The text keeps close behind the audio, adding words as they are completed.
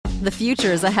The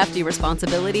future is a hefty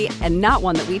responsibility and not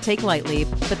one that we take lightly,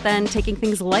 but then taking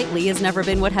things lightly has never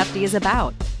been what Hefty is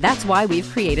about. That's why we've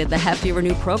created the Hefty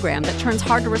Renew program that turns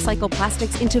hard-to-recycle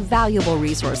plastics into valuable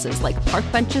resources like park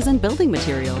benches and building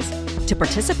materials. To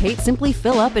participate, simply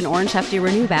fill up an orange Hefty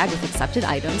Renew bag with accepted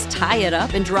items, tie it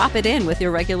up, and drop it in with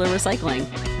your regular recycling.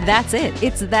 That's it.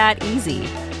 It's that easy.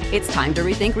 It's time to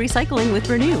rethink recycling with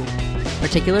Renew.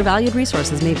 Particular valued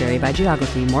resources may vary by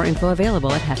geography. More info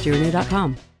available at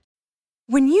heftyrenew.com.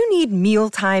 When you need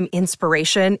mealtime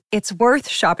inspiration, it's worth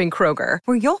shopping Kroger,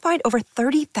 where you'll find over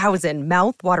 30,000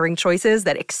 mouth-watering choices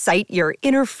that excite your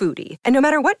inner foodie. And no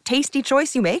matter what tasty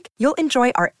choice you make, you'll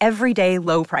enjoy our everyday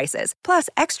low prices, plus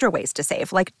extra ways to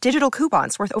save, like digital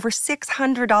coupons worth over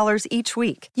 $600 each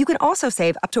week. You can also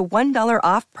save up to $1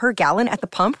 off per gallon at the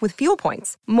pump with fuel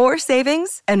points. More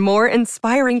savings and more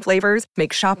inspiring flavors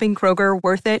make shopping Kroger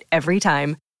worth it every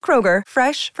time. Kroger,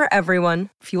 fresh for everyone.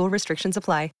 Fuel restrictions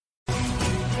apply.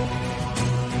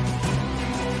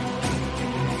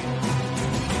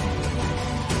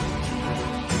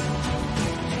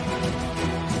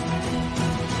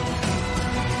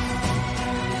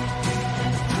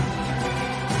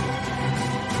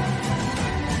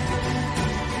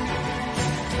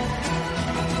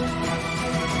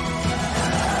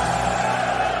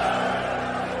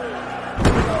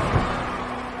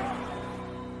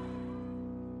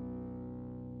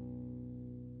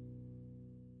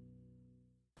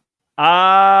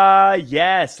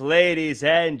 Yes, ladies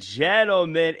and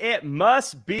gentlemen, it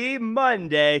must be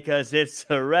Monday because it's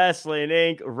the Wrestling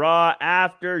Inc. Raw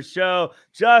After Show.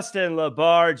 Justin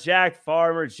LaBar, Jack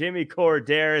Farmer, Jimmy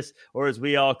Corderas, or as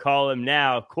we all call him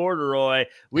now, Corduroy.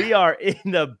 We are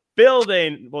in the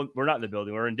building. Well, we're not in the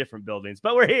building. We're in different buildings,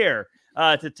 but we're here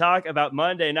to talk about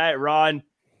Monday Night Raw. And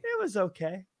it was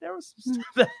okay. There was some stuff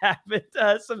that happened.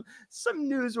 Some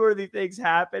newsworthy things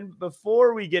happened.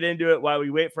 Before we get into it, while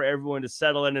we wait for everyone to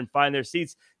settle in and find their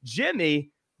seats, Jimmy,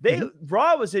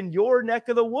 Raw was in your neck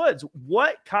of the woods.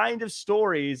 What kind of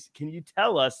stories can you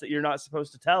tell us that you're not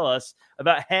supposed to tell us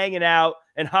about hanging out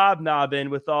and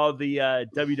hobnobbing with all the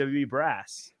WWE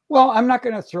brass? Well, I'm not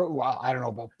going to throw. Well, I don't know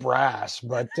about brass,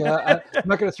 but I'm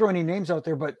not going to throw any names out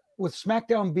there. But with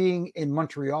SmackDown being in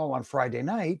Montreal on Friday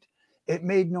night, it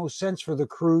made no sense for the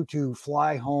crew to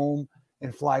fly home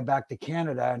and fly back to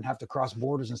Canada and have to cross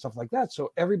borders and stuff like that.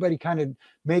 So everybody kind of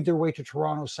made their way to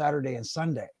Toronto Saturday and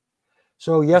Sunday.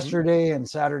 So yesterday and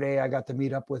Saturday, I got to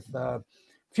meet up with a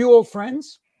few old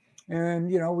friends, and,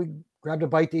 we grabbed a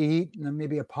bite to eat and then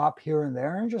maybe a pop here and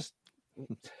there and just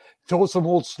told some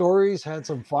old stories, had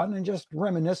some fun, and just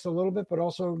reminisced a little bit, but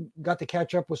also got to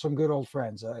catch up with some good old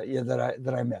friends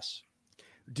that I miss.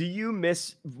 Do you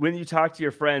miss when you talk to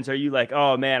your friends? Are you like,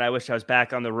 oh man, I wish I was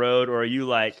back on the road? Or are you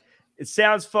like, it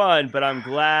sounds fun, but I'm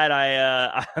glad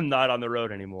I'm not on the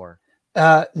road anymore?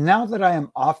 Now that I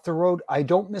am off the road, I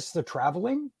don't miss the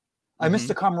traveling. I miss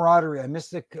the camaraderie. I miss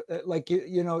the,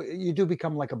 you do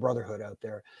become like a brotherhood out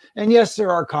there. And yes,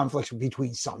 there are conflicts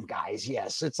between some guys.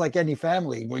 Yes. It's like any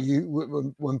family where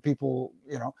when people,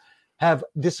 have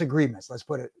disagreements, let's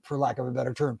put it for lack of a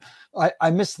better term. I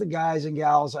miss the guys and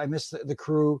gals. I miss the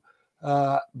crew,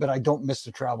 but I don't miss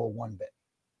the travel one bit.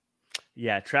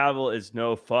 Yeah, travel is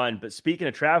no fun. But speaking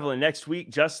of traveling, next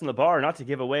week, Justin LaBar, not to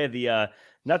give away the,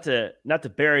 not to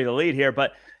bury the lead here,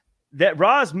 but that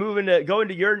Raw's moving to go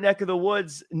into your neck of the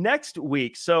woods next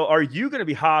week. So are you going to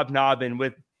be hobnobbing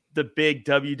with the big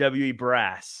WWE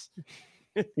brass?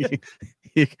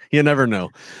 You never know.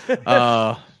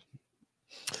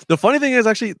 The funny thing is,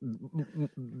 actually,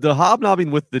 the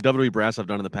hobnobbing with the WWE brass I've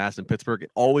done in the past in Pittsburgh,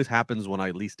 it always happens when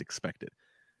I least expect it.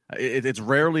 It's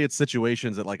rarely at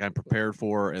situations that like I'm prepared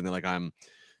for, and then like I'm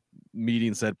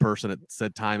meeting said person at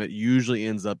said time. It usually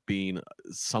ends up being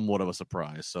somewhat of a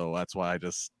surprise. So that's why I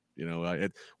just,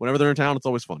 whenever they're in town, it's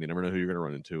always fun. You never know who you're going to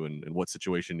run into and what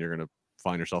situation you're going to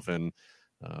find yourself in.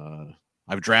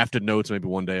 I've drafted notes. Maybe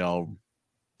one day I'll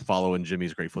follow in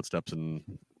Jimmy's great footsteps and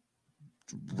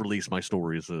release my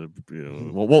stories. I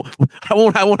won't have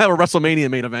a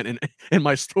WrestleMania main event in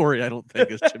my story, I don't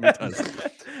think, as Jimmy does.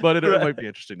 But it might be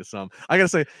interesting to some. I gotta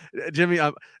say, Jimmy,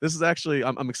 this is actually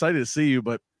I'm excited to see you,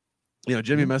 but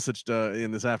Jimmy messaged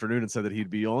in this afternoon and said that he'd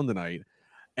be on tonight.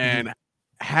 And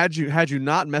had you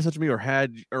not messaged me or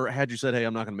had you said, hey,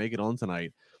 I'm not gonna make it on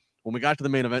tonight, when we got to the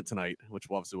main event tonight, which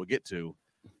obviously we'll get to,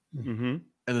 and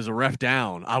there's a ref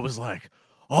down, I was like,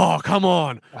 oh, come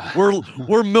on.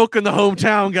 We're milking the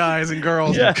hometown guys and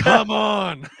girls. Yeah. Come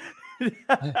on.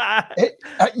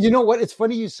 You know what? It's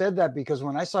funny you said that, because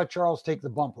when I saw Charles take the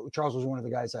bump, Charles was one of the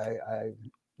guys I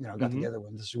got together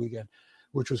with this weekend,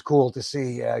 which was cool to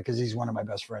see because he's one of my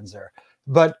best friends there.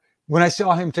 But when I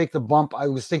saw him take the bump, I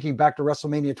was thinking back to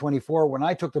WrestleMania 24 when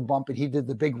I took the bump and he did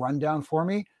the big rundown for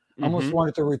me. I almost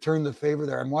wanted to return the favor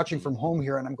there. I'm watching from home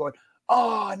here and I'm going,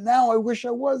 oh, now I wish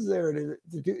I was there to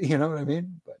do, you know what I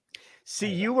mean? But see,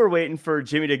 you were waiting for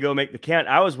Jimmy to go make the count.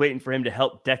 I was waiting for him to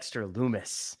help Dexter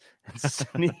Loomis and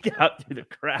sneak out through the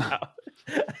crowd.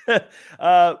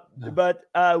 But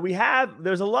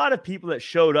there's a lot of people that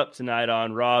showed up tonight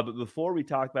on Raw. But before we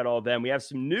talk about all of them, we have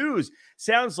some news.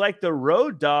 Sounds like the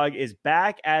Road Dogg is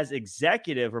back as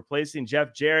executive, replacing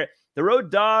Jeff Jarrett. The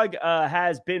Road Dogg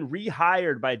has been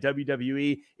rehired by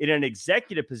WWE in an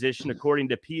executive position, according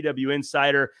to PW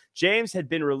Insider. James had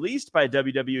been released by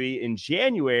WWE in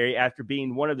January after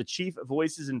being one of the chief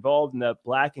voices involved in the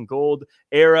black and gold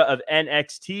era of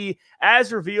NXT.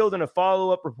 As revealed in a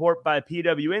follow-up report by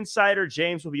PW Insider,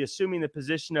 James will be assuming the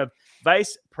position of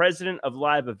Vice President of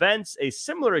Live Events, a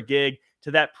similar gig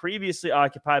to that previously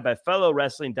occupied by fellow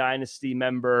Wrestling Dynasty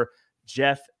member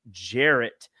Jeff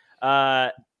Jarrett.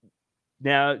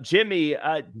 Now, Jimmy,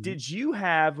 did you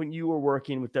have, when you were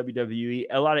working with WWE,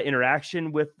 a lot of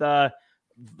interaction with the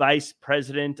vice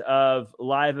president of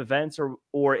live events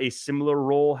or a similar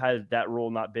role? Had that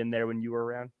role not been there when you were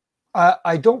around?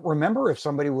 I don't remember if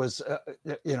somebody was,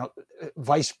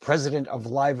 vice president of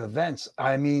live events.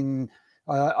 I mean,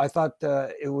 I thought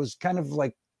it was kind of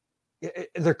like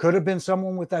there could have been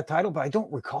someone with that title, but I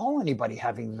don't recall anybody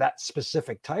having that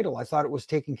specific title. I thought it was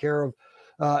taken care of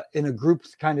in a group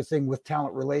kind of thing with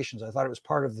talent relations. I thought it was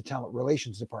part of the talent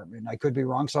relations department. I could be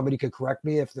wrong. Somebody could correct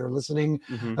me if they're listening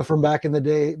from back in the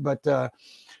day. But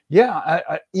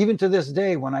I, even to this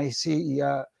day, when I see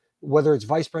whether it's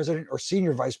vice president or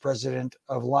senior vice president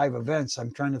of live events,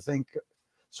 I'm trying to think,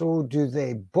 so do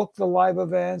they book the live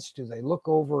events? Do they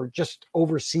just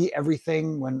oversee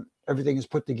everything when everything is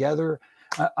put together?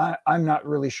 I'm not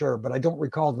really sure, but I don't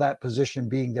recall that position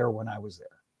being there when I was there.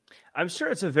 I'm sure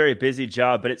it's a very busy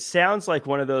job, but it sounds like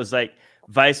one of those like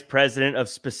vice president of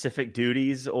specific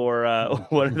duties or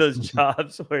one of those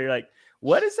jobs where you're like,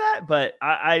 what is that? But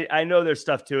I know there's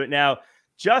stuff to it. Now,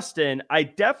 Justin, I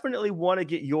definitely want to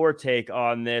get your take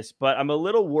on this, but I'm a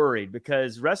little worried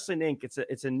because Wrestling Inc.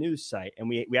 it's a news site and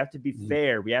we have to be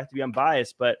fair. We have to be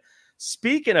unbiased. But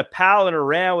speaking of palling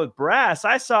around with brass,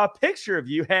 I saw a picture of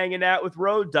you hanging out with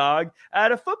Road Dogg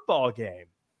at a football game.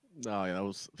 Oh yeah, that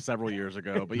was several years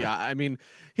ago. But yeah, I mean,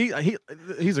 he's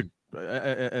a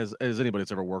as anybody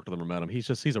that's ever worked with him or met him, he's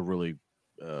a really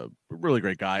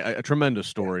great guy. A tremendous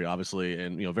story, obviously,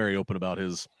 and very open about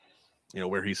his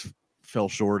where he's fell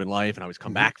short in life and how he's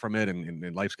come back from it,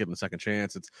 and life's given a second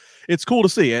chance. It's cool to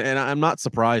see, and I'm not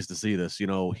surprised to see this. He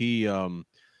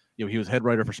was head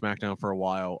writer for SmackDown for a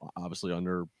while, obviously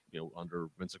under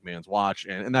Vince McMahon's watch,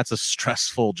 and that's a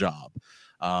stressful job.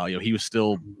 He was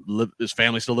his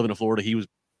family still living in Florida. He was,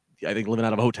 I think, living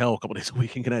out of a hotel a couple days a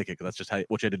week in Connecticut because that's just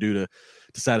what you had to do to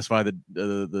satisfy the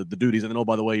duties. And then, oh,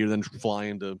 by the way, you're then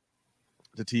flying to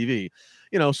TV.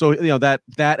 So that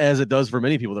as it does for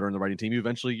many people that are in the writing team,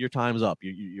 eventually your time's up.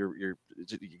 You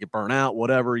get burnt out,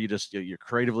 whatever. You're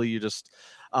creatively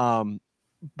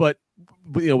but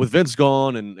with Vince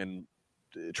gone and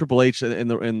Triple H in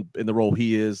the role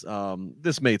he is,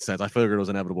 this made sense. I figured it was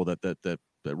inevitable that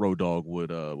Road Dogg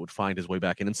would find his way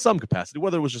back in some capacity,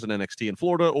 whether it was just an NXT in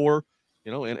Florida or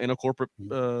in a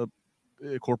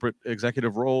corporate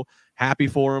executive role. Happy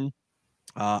for him.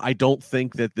 I don't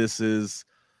think that this is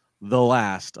the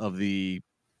last of the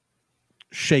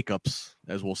shakeups,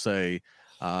 as we'll say,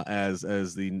 as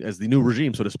the new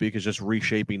regime, so to speak, is just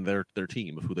reshaping their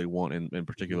team of who they want in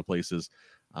particular places.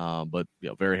 But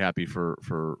very happy for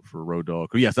Road Dogg.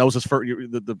 Yes, that was his first.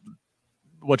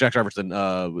 What Jack Jefferson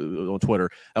on Twitter,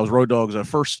 that was Road Dogg's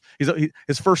first.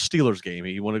 His first Steelers game.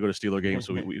 He wanted to go to Steeler game,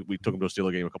 so we took him to a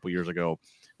Steeler game a couple years ago.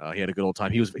 He had a good old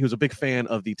time. He was a big fan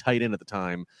of the tight end at the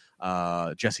time,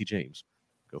 Jesse James.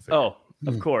 Go figure. Oh,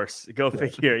 of course. Go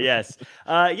figure. Yes.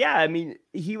 I mean,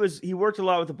 he worked a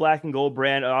lot with the Black and Gold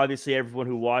brand. Obviously, everyone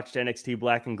who watched NXT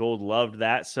Black and Gold loved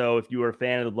that. So if you were a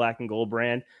fan of the Black and Gold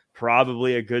brand,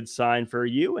 probably a good sign for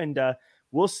you. And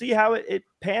we'll see how it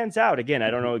pans out. Again, I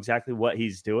don't know exactly what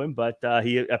he's doing, but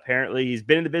he's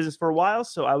been in the business for a while.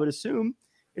 So I would assume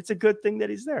it's a good thing that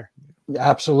he's there.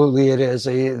 Absolutely, it is.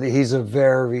 He's a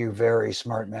very, very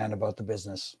smart man about the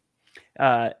business.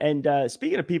 And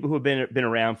speaking of people who have been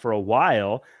around for a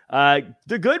while,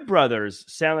 the Good Brothers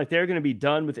sound like they're going to be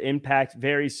done with Impact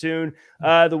very soon.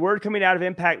 The word coming out of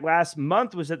Impact last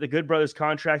month was that the Good Brothers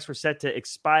contracts were set to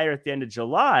expire at the end of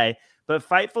July, but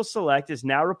Fightful Select is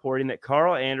now reporting that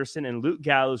Carl Anderson and Luke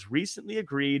Gallows recently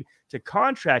agreed to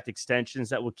contract extensions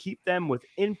that will keep them with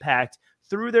Impact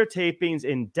through their tapings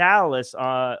in Dallas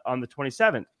on the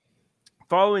 27th.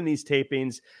 following these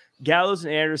tapings, Gallows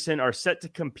and Anderson are set to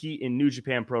compete in New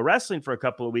Japan Pro Wrestling for a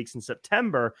couple of weeks in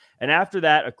September. And after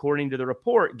that, according to the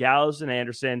report, Gallows and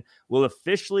Anderson will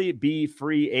officially be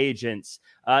free agents.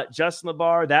 Justin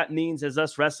LaBar, that means, as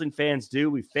us wrestling fans do,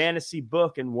 we fantasy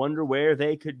book and wonder where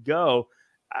they could go.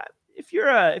 If you're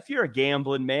a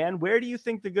gambling man, where do you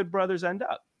think the Good Brothers end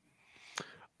up?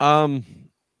 Not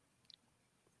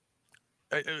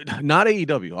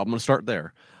AEW. I'm going to start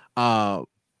there.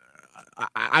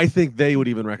 I think they would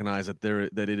even recognize that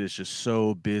that it is just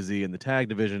so busy, and the tag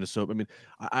division is so. I mean,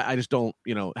 I just don't,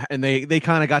 and they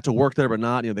kind of got to work there, but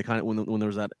not. They kind of when there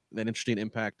was that interesting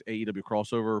Impact AEW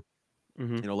crossover,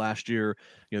 last year,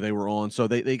 they were on, so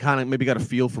they kind of maybe got a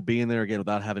feel for being there again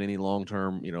without having any long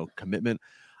term commitment.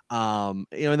 And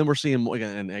then we're seeing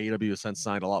again, and AEW has since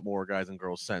signed a lot more guys and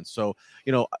girls since. So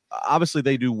obviously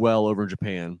they do well over in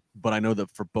Japan, but I know that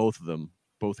for both of them,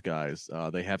 both guys,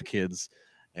 they have kids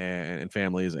and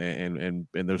families, and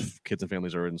those kids and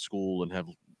families are in school and have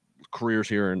careers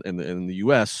here in the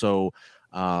U.S. So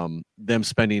them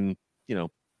spending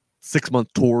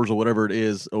 6-month tours or whatever it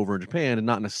is over in Japan and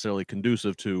not necessarily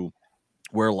conducive to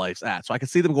where life's at. So I can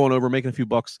see them going over, making a few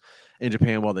bucks in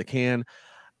Japan while they can.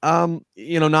 Not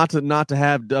to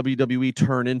have WWE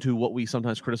turn into what we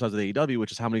sometimes criticize with AEW,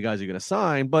 which is how many guys are you going to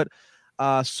sign. But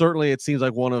certainly it seems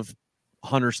like one of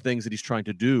Hunter's things that he's trying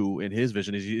to do in his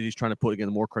vision is he's trying to put again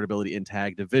more credibility in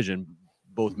tag division,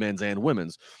 both men's and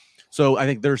women's. So I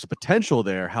think there's a potential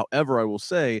there. However, I will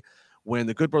say when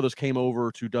the Good Brothers came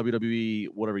over to WWE,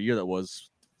 whatever year that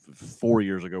was, 4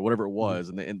 years ago, whatever it was,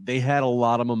 and they had a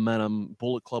lot of momentum.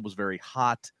 Bullet Club was very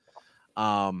hot.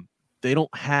 They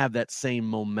don't have that same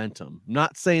momentum.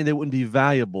 Not saying they wouldn't be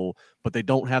valuable, but they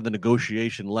don't have the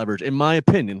negotiation leverage, in my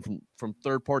opinion, from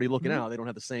third party looking out. They don't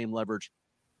have the same leverage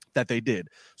that they did.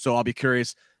 So I'll be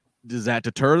curious, does that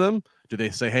deter them? Do they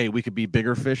say, hey, we could be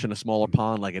bigger fish in a smaller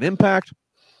pond like an Impact?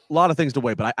 A lot of things to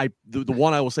weigh, but the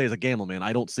one I will say is a gamble, man.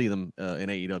 I don't see them in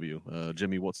AEW.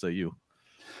 Jimmy, what say you?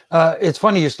 It's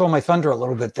funny you stole my thunder a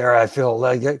little bit there, I feel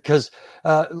like, because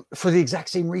for the exact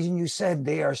same reason you said,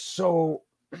 they are so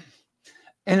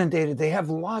inundated. They have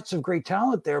lots of great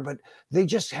talent there, but they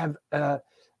just have a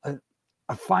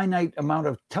finite amount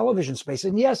of television space.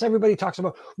 And yes, everybody talks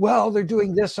about, well, they're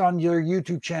doing this on your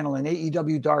YouTube channel and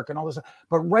AEW Dark and all this.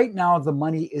 But right now, the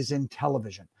money is in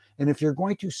television. And if you're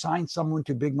going to sign someone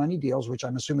to big money deals, which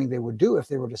I'm assuming they would do if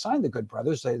they were to sign the Good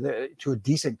Brothers to a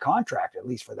decent contract, at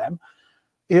least for them,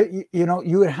 you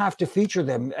would have to feature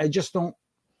them. I just don't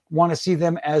want to see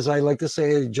them, as I like to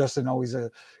say, Justin always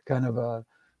kind of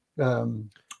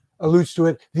alludes to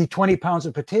it, the 20 pounds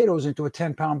of potatoes into a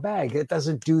 10-pound bag. It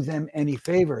doesn't do them any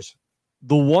favors.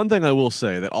 The one thing I will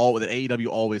say that AEW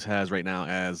always has right now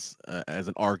as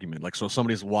an argument, like, so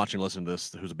somebody's watching, listening to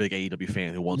this, who's a big AEW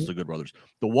fan who wants the Good Brothers.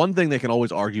 The one thing they can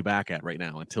always argue back at right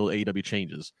now until AEW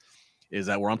changes is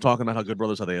that where I'm talking about how Good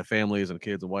Brothers, how they have families and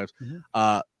kids and wives.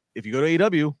 If you go to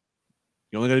AEW, you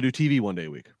only got to do TV one day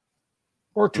a week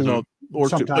or two, or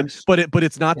sometimes. Two. But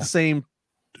it's not the same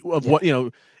of what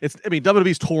it's. I mean,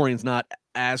 WWE's touring is not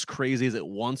as crazy as it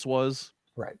once was.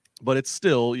 Right. But it's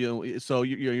still, so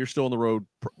you're still on the road,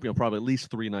 probably at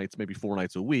least 3 nights, maybe 4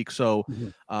 nights a week. So,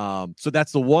 so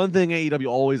that's the one thing AEW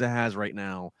always has right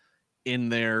now in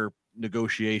their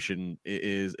negotiation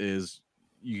is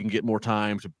you can get more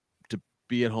time to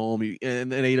be at home.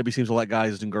 And AEW seems to let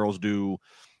guys and girls do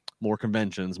more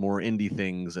conventions, more indie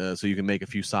things, so you can make a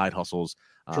few side hustles.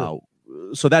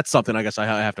 So that's something I guess I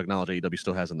have to acknowledge AEW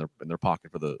still has in their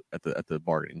pocket for at the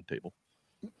bargaining table.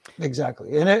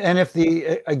 Exactly. And if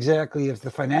the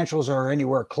financials are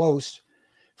anywhere close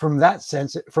from that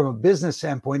sense, from a business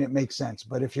standpoint, it makes sense.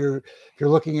 But if you're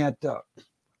looking at,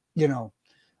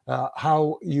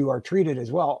 how you are treated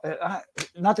as well,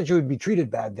 not that you would be treated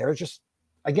bad there. It's just,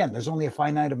 again, there's only a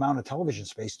finite amount of television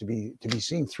space to be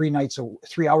seen 3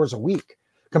 hours a week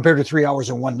compared to 3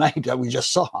 hours in one night that we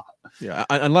just saw. Yeah.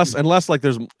 Unless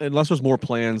there's more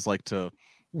plans like to,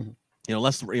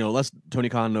 less Tony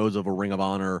Khan knows of a Ring of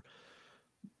Honor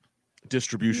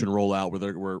distribution rollout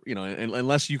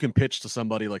unless you can pitch to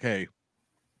somebody like, hey,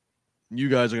 you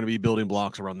guys are going to be building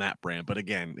blocks around that brand. But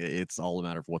again, it's all a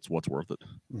matter of what's worth it.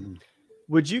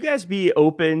 Would you guys be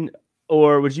open,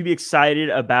 or would you be excited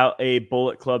about a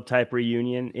Bullet Club type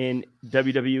reunion in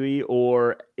WWE,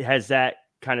 or has that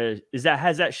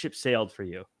ship sailed for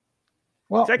you?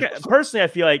 Well, personally, I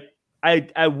feel like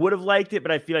I would have liked it,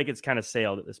 but I feel like it's kind of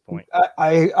sailed at this point.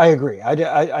 I agree.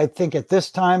 I think at this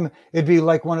time it'd be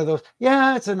like one of those,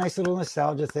 it's a nice little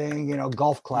nostalgia thing,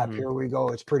 golf clap, here we go.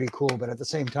 It's pretty cool. But at the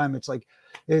same time, it's like,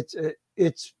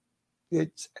 it's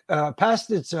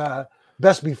past its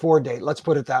best before date. Let's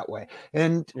put it that way.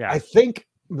 And Yeah. I think,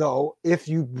 though, if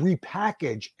you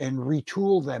repackage and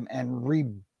retool them and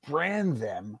rebrand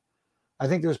them, I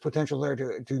think there's potential there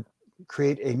to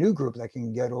create a new group that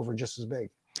can get over just as big.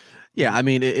 Yeah, I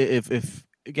mean, if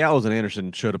Gallows and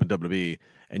Anderson showed up in WWE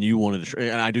and you wanted to,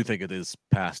 and I do think it is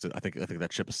past it. I think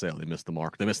that ship has sailed. They missed the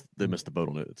mark. They missed the boat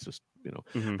on it. It's just, you know.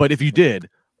 Mm-hmm. But if you did,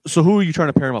 so who are you trying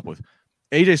to pair him up with?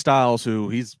 AJ Styles,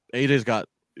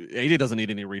 AJ doesn't need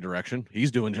any redirection.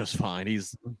 He's doing just fine.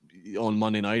 He's on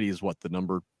Monday night. He's what, the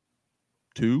number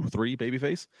 2, 3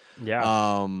 babyface?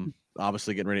 Yeah.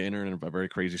 Obviously getting ready to enter in a very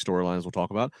crazy storyline, as we'll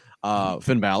talk about.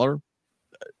 Finn Balor,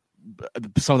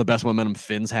 some of the best momentum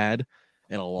Finn's had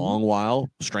in a long while,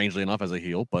 strangely enough, as a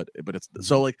heel. But it's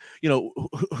so, like, you know,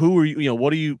 who are you? You know,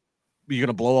 what are you going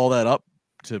to blow all that up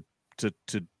to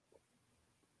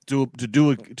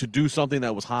do something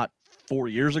that was hot 4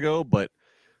 years ago, but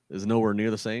is nowhere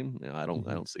near the same? You know, I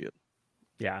don't see it.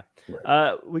 Yeah.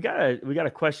 We got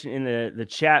a question in the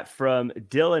chat from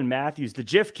Dylan Matthews, the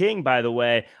GIF King, by the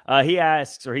way. He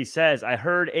asks, or he says, I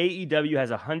heard AEW has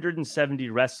 170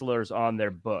 wrestlers on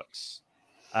their books.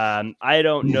 I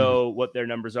don't know what their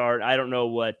numbers are. And I don't know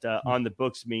what on the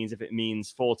books means, if it means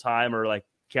full time or like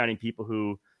counting people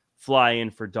who fly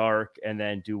in for dark and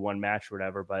then do one match or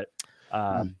whatever. But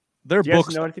their do you guys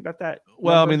books know anything about that?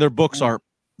 Well, number? I mean, their books are.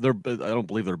 I don't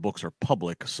believe their books are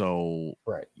public, so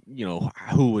Right. You know,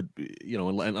 who would, you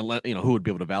know, and you know, who would be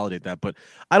able to validate that? But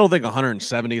I don't think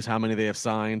 170 is how many they have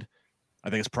signed. I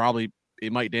think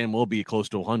it might damn well be close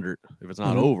to 100 if it's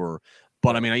not over.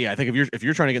 But I mean, yeah, I think if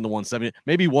you're trying to get in the 170,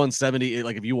 maybe 170,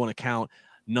 like if you want to count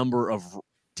number of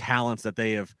talents that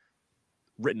they have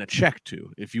written a check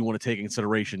to, if you want to take in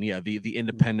consideration, yeah, the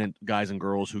independent guys and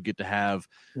girls who get to have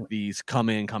these come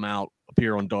in, come out,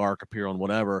 appear on dark, appear on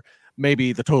whatever.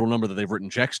 Maybe the total number that they've written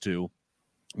checks to,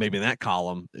 maybe in that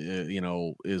column, you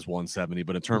know, is 170.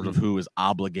 But in terms of who is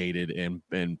obligated and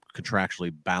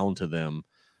contractually bound to them,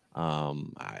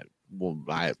 that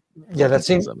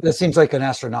seems like an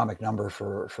astronomical number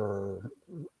for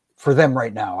them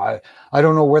right now. I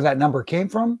don't know where that number came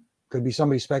from. Could be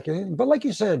somebody speculating, but like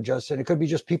you said, Justin, it could be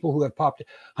just people who have popped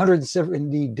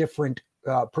 170 different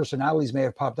personalities may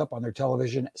have popped up on their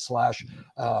television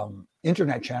 /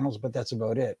 internet channels, but that's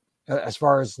about it. As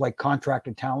far as like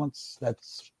contracted talents,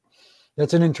 that's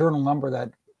an internal number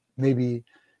that maybe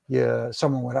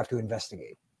someone would have to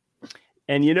investigate.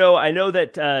 And, you know, I know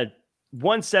that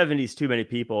 170 is too many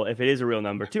people. If it is a real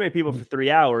number, too many people for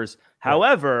 3 hours.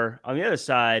 However, on the other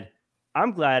side,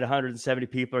 I'm glad 170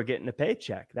 people are getting a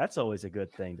paycheck. That's always a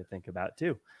good thing to think about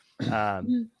too.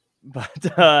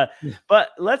 But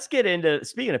let's get into,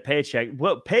 speaking of paycheck,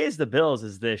 what pays the bills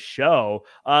is this show.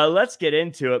 Let's get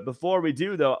into it. Before we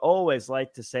do, though, always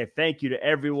like to say thank you to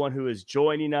everyone who is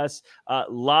joining us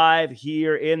live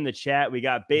here in the chat. We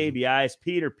got Baby Ice,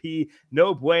 Peter P,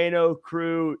 No Bueno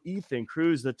Crew, Ethan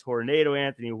Cruz, the Tornado,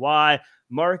 Anthony Y,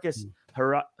 Marcus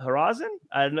Horizon.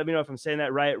 Let me know if I'm saying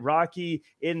that right. Rocky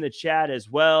in the chat as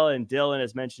well. And Dylan,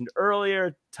 as mentioned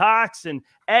earlier, Tox and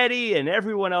Eddie and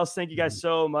everyone else. Thank you guys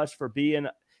so much for being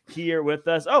here with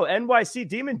us. Oh, NYC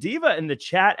Demon Diva in the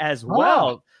chat as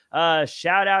well.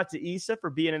 Shout out to Issa for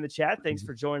being in the chat. Thanks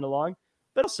for joining along.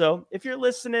 But also, if you're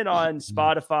listening on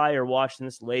Spotify or watching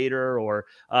this later or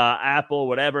Apple,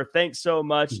 whatever, thanks so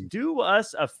much. Do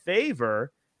us a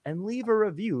favor and leave a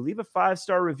review. Leave a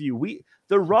 5-star review.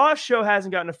 The Raw show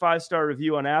hasn't gotten a 5-star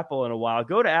review on Apple in a while.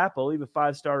 Go to Apple, leave a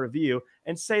 5-star review,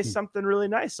 and say something really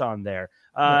nice on there.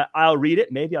 I'll read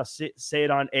it. Maybe I'll say it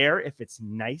on air if it's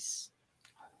nice.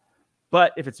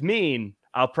 But if it's mean,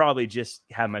 I'll probably just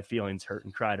have my feelings hurt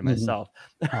and cry to myself.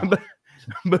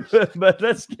 But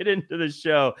let's get into the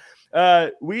show.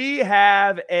 We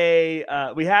have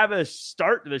a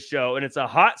start to the show, and it's a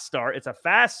hot start. It's a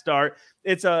fast start.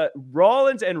 It's a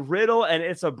Rollins and Riddle, and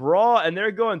it's a brawl, and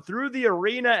they're going through the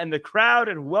arena and the crowd.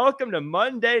 And welcome to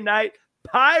Monday Night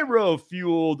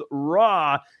Pyro-fueled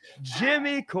Raw.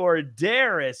 Jimmy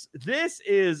Korderas. This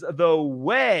is the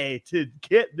way to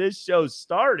get this show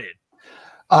started.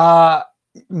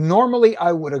 Normally,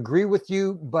 I would agree with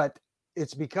you, but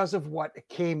it's because of what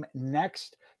came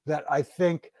next that I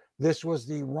think this was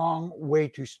the wrong way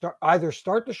to either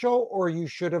start the show, or you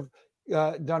should have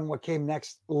done what came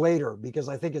next later, because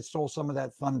I think it stole some of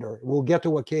that thunder. We'll get to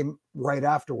what came right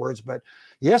afterwards, but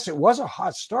yes, it was a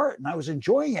hot start and I was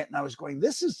enjoying it. And I was going,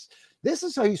 this is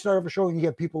how you start off a show and you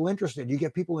get people interested, you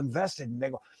get people invested, and they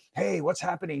go, hey, what's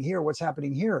happening here? What's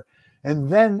happening here? And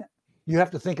then you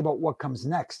have to think about what comes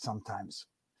next sometimes.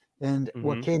 And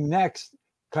what came next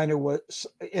kind of was,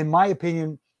 in my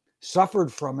opinion,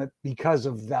 suffered from it because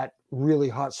of that really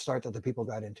hot start that the people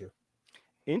got into.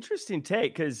 Interesting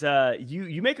take, because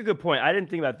you make a good point. I didn't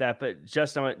think about that, but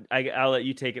Justin, I'll let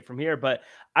you take it from here. But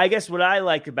I guess what I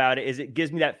like about it is it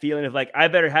gives me that feeling of like I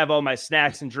better have all my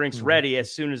snacks and drinks ready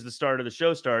as soon as the start of the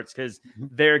show starts, because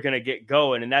they're gonna get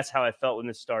going, and that's how I felt when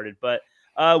this started. But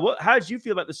how did you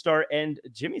feel about the start and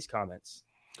Jimmy's comments?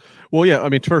 Well, yeah, I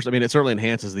mean, first, I mean, it certainly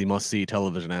enhances the must-see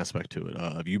television aspect to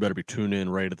it. You better be tuned in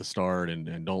right at the start,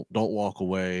 and don't walk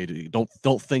away.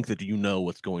 Don't think that you know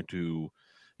what's going to,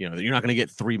 that you're not going to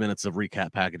get 3 minutes of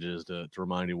recap packages to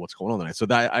remind you what's going on tonight. So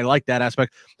that I like that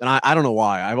aspect, and I don't know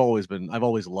why. I've always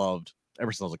loved,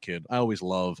 ever since I was a kid, I always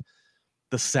loved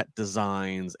the set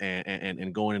designs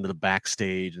and going into the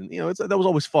backstage, and that was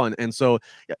always fun. And so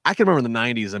I can remember in the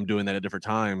 '90s I'm doing that at different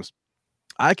times.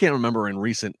 I can't remember in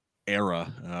recent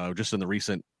era, just in the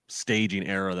recent staging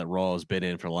era that Raw has been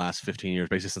in for the last 15 years,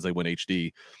 basically since they went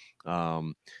HD,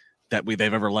 that they've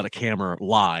ever let a camera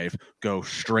live go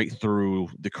straight through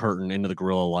the curtain into the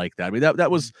gorilla like that. I mean,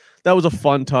 that was a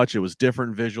fun touch. It was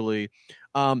different visually.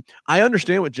 I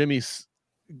understand what Jimmy's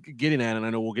getting at, and I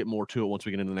know we'll get more to it once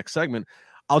we get into the next segment.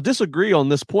 I'll disagree on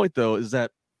this point, though, is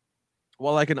that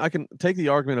while I can take the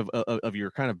argument of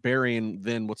your kind of burying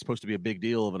then what's supposed to be a big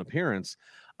deal of an appearance,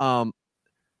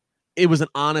 it was an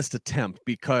honest attempt,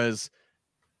 because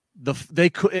they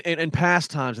could, in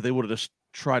past times, if they would have just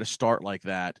tried to start like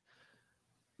that,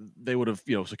 they would have,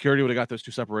 security would have got those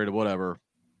two separated, whatever,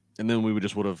 and then we would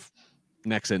have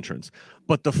next entrance.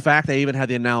 But the fact they even had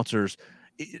the announcers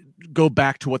go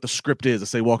back to what the script is, to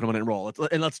say welcome on and roll,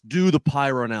 let's do the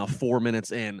pyro now 4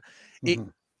 minutes in.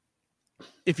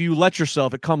 If you let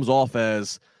yourself, it comes off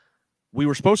as we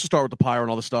were supposed to start with the pyro and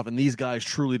all this stuff, and these guys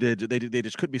truly did. They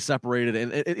just couldn't be separated,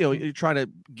 and you're trying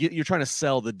to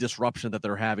sell the disruption that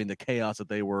they're having, the chaos that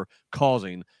they were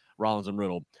causing, Rollins and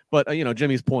Riddle. But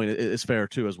Jimmy's point is fair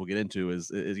too, as we'll get into. Is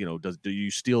do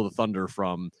you steal the thunder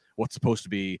from what's supposed to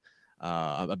be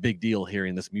a big deal,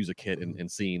 hearing this music hit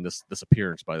and seeing this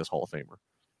appearance by this Hall of Famer?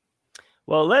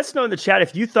 Well, let us know in the chat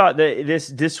if you thought that this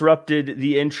disrupted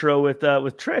the intro with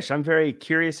Trish. I'm very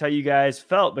curious how you guys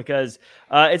felt, because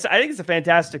I think it's a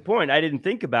fantastic point. I didn't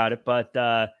think about it, but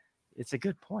it's a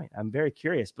good point. I'm very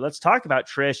curious. But let's talk about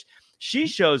Trish. She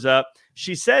shows up.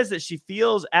 She says that she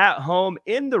feels at home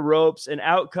in the ropes, and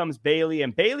out comes Bayley.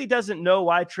 And Bayley doesn't know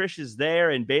why Trish is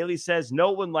there. And Bayley says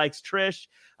no one likes Trish.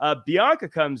 Bianca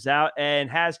comes out and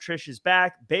has Trish's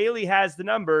back. Bayley has the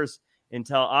numbers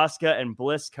until Asuka and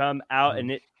Bliss come out,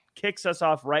 and it kicks us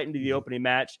off right into the opening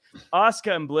match.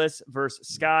 Asuka and Bliss versus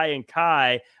Sky and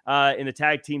Kai in the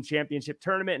Tag Team Championship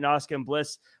tournament. And Asuka and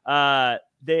Bliss,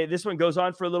 this one goes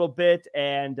on for a little bit,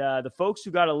 and the folks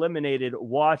who got eliminated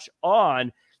watch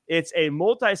on. It's a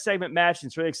multi-segment match, and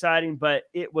it's really exciting, but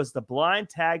it was the blind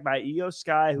tag by Io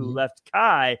Sky who left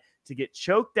Kai to get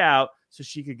choked out so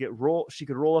she could roll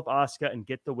up Asuka and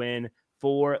get the win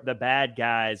for the bad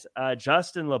guys.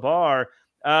 Justin LaBar,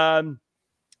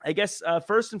 I guess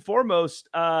first and foremost,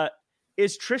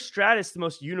 is Trish Stratus the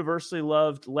most universally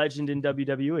loved legend in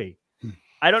WWE?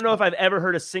 I don't know if I've ever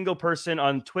heard a single person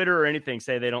on Twitter or anything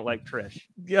say they don't like Trish.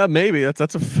 Yeah, maybe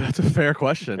that's a fair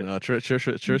question.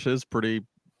 Trish is pretty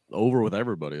over with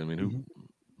everybody. I mean,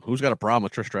 who's got a problem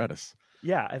with Trish Stratus?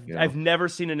 Yeah, I've never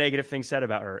seen a negative thing said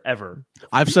about her ever.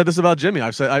 I've said this about Jimmy.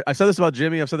 I've said this about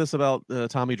Jimmy. I've said this about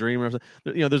Tommy Dreamer.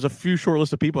 There's a few short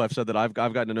list of people I've said that I've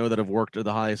gotten to know that have worked at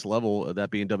the highest level,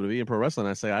 that being WWE and pro wrestling.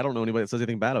 I say I don't know anybody that says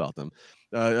anything bad about them.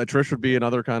 Trish would be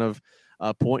another kind of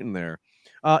point in there.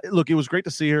 Look, it was great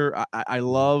to see her. I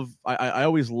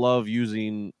always love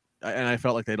using, and I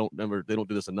felt like they don't do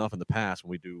this enough in the past when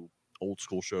we do old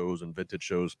school shows and vintage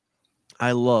shows.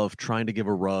 I love trying to give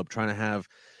a rub, trying to have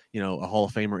a Hall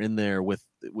of Famer in there with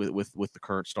the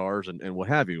current stars and what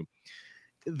have you.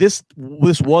 This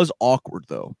was awkward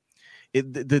though.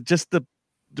 The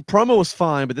promo was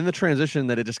fine, but then the transition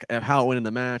that how it went in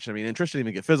the match. I mean, and Trish didn't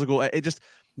even get physical.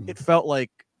 It felt like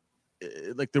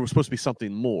there was supposed to be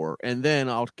something more. And then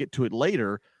I'll get to it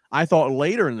later. I thought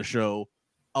later in the show,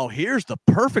 oh, here's the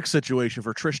perfect situation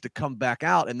for Trish to come back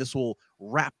out, and this will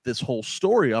wrap this whole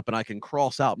story up, and I can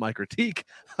cross out my critique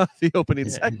of the opening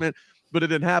segment. But it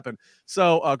didn't happen.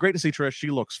 So great to see Trish.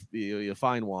 She looks a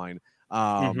fine wine.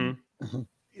 Nice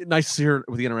to see her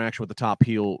with the interaction with the top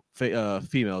heel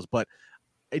females. But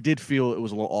I did feel it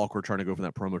was a little awkward trying to go from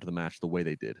that promo to the match the way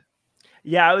they did.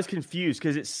 Yeah, I was confused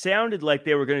because it sounded like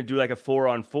they were going to do like a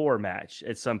 4-on-4 match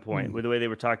at some point with the way they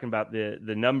were talking about the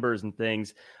numbers and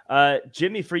things.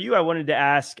 Jimmy, for you, I wanted to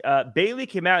ask, Bayley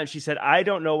came out and she said, I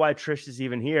don't know why Trish is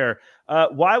even here.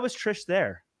 Why was Trish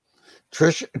there?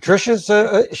 Trish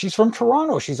is she's from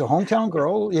Toronto. She's a hometown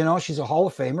girl. You know, she's a Hall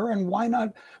of Famer, and why not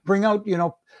bring out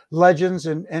legends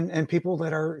and people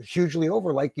that are hugely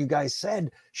over, like you guys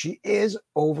said. She is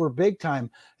over big time.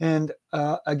 And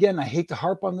again, I hate to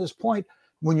harp on this point.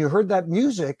 When you heard that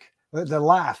music, the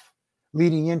laugh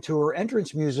leading into her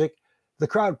entrance music, the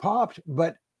crowd popped,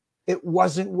 but it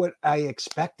wasn't what I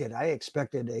expected. I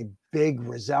expected a big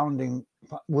resounding,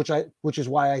 which is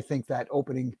why I think that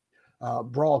opening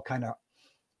brawl kind of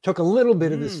took a little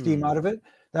bit of the steam out of it.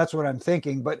 That's what I'm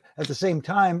thinking. But at the same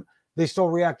time, they still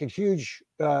reacted huge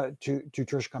to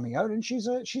Trish coming out, and she's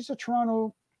a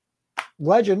Toronto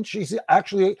legend. She's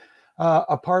actually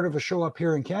a part of a show up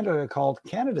here in Canada called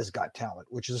Canada's Got Talent,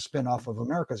 which is a spinoff of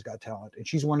America's Got Talent, and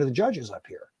she's one of the judges up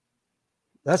here.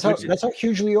 That's how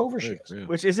hugely over she is. Yeah.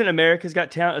 Which isn't America's Got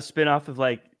Talent a spinoff of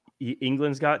like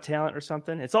England's Got Talent or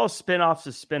something? It's all spinoffs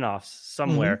of spinoffs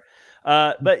somewhere.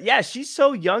 But yeah, she's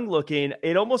so young looking.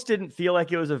 It almost didn't feel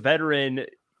like it was a veteran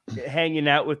hanging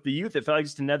out with the youth. It felt like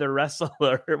just another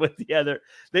wrestler with the other.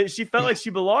 She felt like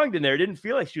she belonged in there. It didn't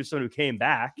feel like she was someone who came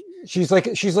back. She's like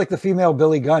the female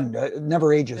Billy Gunn.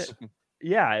 Never ages.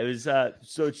 Yeah, it was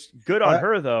so it's good on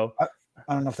her though.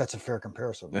 I don't know if that's a fair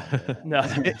comparison. No,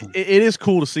 it is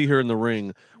cool to see her in the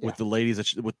ring with the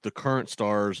ladies, with the current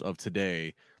stars of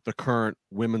today, the current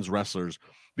women's wrestlers.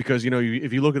 Because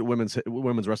if you look at women's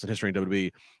wrestling history in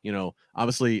WWE,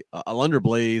 obviously Alundra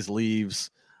Blaze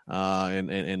leaves in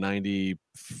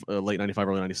late 95,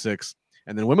 early 96,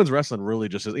 and then women's wrestling really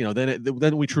just is,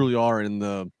 then we truly are in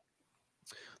the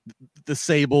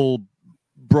Sable,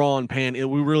 Braun, Pan.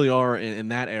 We really are in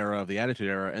that era of the Attitude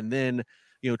Era, and then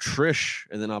Trish,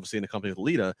 and then obviously in the company with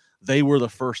Lita, they were the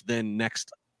first then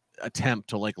next attempt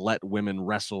to like let women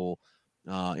wrestle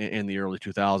in the early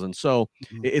 2000s. So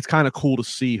it's kind of cool to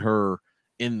see her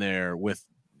in there with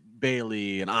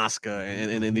Bayley and Asuka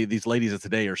and these ladies of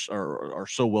today are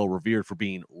so well revered for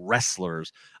being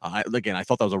wrestlers. I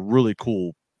thought that was a really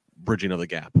cool bridging of the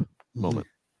gap moment.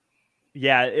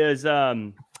 Yeah, it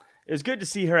was good to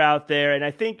see her out there, and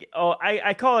I think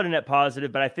I call it a net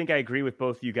positive, but I think I agree with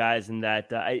both you guys in that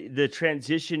the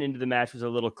transition into the match was a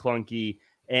little clunky,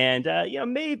 and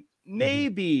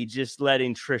maybe just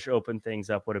letting Trish open things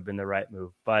up would have been the right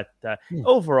move. But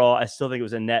overall, I still think it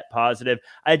was a net positive.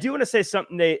 I do want to say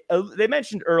something they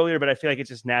mentioned earlier, but I feel like it's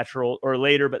just natural, or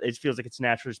later, but it feels like it's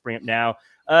natural to bring up now.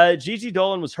 Gigi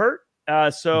Dolan was hurt,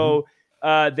 so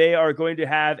they are going to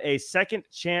have a second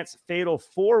chance fatal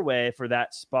 4-way for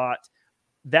that spot.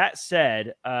 That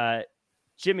said,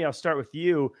 Jimmy, I'll start with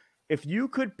you. If you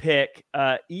could pick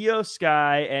Io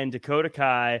Sky and Dakota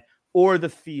Kai or the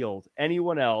field,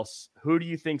 anyone else, who do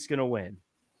you think's going to win?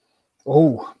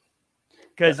 Oh,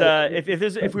 because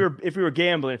if we were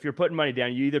gambling, if you're putting money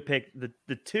down, you either pick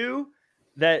the two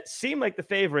that seem like the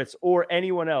favorites or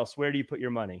anyone else. Where do you put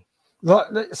your money?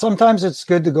 Sometimes it's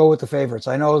good to go with the favorites.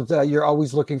 I know that you're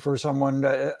always looking for someone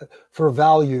for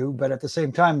value, but at the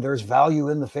same time, there's value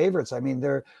in the favorites. I mean,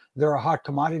 they're a hot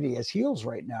commodity as heels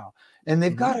right now, and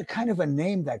they've got a kind of a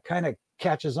name that kind of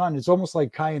catches on. It's almost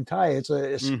like Kai and Tai.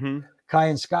 It's Kai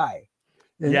and Sky.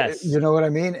 And, yes, you know what I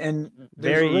mean. And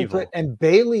very evil. And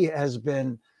Bayley has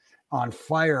been on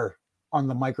fire on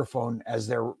the microphone as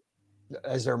their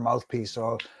mouthpiece.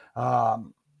 So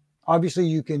obviously,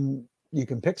 you can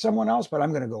pick someone else, but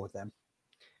I'm going to go with them.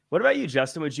 What about you,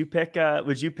 Justin? Would you pick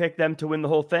them to win the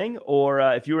whole thing? Or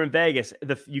if you were in Vegas,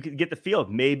 you could get the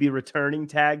field, maybe returning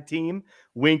tag team,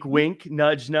 wink, wink,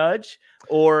 nudge, nudge,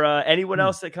 or anyone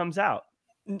else that comes out?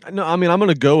 No, I mean, I'm going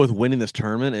to go with winning this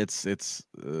tournament. It's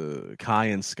Kai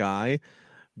and Sky,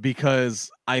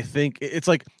 because I think it's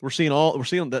like we're seeing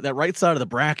that right side of the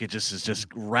bracket is just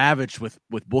ravaged with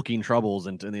booking troubles,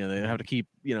 and they have to keep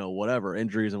whatever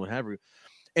injuries and what have you.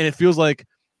 And it feels like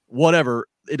whatever,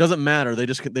 it doesn't matter. They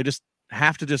just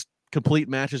have to just complete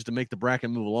matches to make the bracket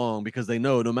move along, because they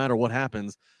know no matter what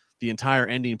happens, the entire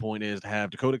ending point is to have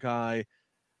Dakota Kai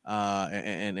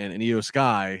and Io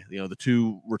Sky, the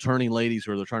two returning ladies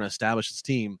who are trying to establish this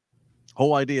team.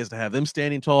 Whole idea is to have them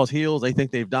standing tall as heels. They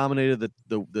think they've dominated the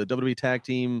WWE tag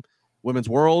team women's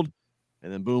world,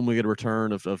 and then boom, we get a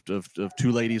return of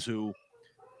two ladies who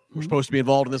were supposed to be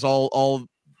involved in this all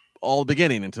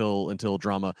beginning until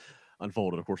drama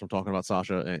unfolded. Of course, I'm talking about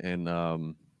Sasha and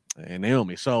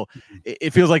Naomi. So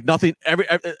it feels like nothing.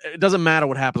 It doesn't matter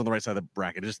what happens on the right side of the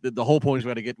bracket. Just the whole point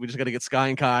is we just got to get Sky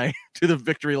and Kai to the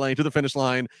victory lane, to the finish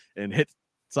line, and hit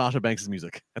Sasha Banks'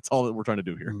 music. That's all that we're trying to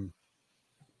do here.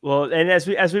 Well, and as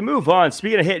we move on,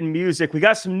 speaking of hitting music, we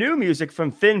got some new music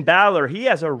from Finn Balor. He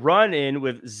has a run-in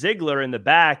with Ziggler in the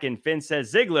back, and Finn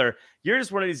says, Ziggler, you're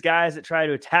just one of these guys that try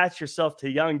to attach yourself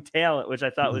to young talent, which I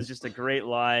thought was just a great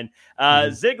line.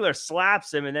 Ziggler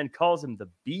slaps him and then calls him the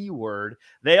B word.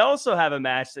 They also have a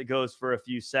match that goes for a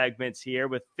few segments here,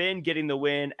 with Finn getting the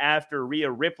win after Rhea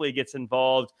Ripley gets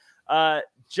involved.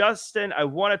 Justin, I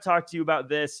want to talk to you about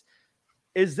this.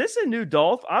 Is this a new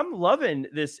Dolph? I'm loving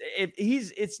this.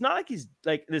 It's not like he's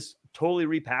like this totally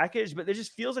repackaged, but it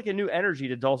just feels like a new energy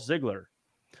to Dolph Ziggler.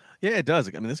 Yeah, it does.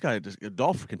 I mean, this guy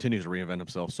Dolph continues to reinvent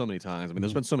himself so many times. I mean,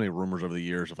 there's been so many rumors over the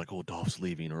years of like, oh, Dolph's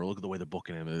leaving, or look at the way they're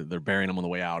booking him. They're burying him on the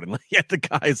way out. And yet the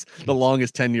guy's the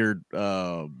longest tenured,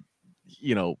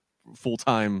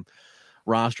 full-time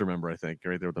roster member, I think,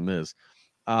 right there with the Miz.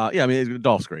 Yeah, I mean,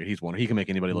 Dolph's great. He's one. He can make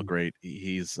anybody look great.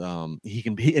 He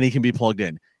can be plugged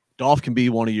in. Dolph can be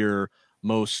one of your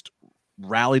most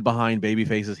rallied behind baby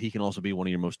faces. He can also be one of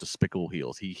your most despicable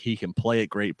heels. He can play it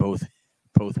great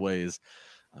both ways.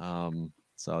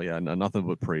 So yeah, nothing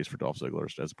but praise for Dolph Ziggler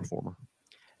as a performer.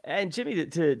 And Jimmy,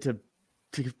 to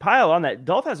pile on that,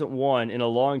 Dolph hasn't won in a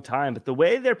long time, but the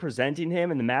way they're presenting him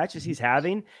and the matches he's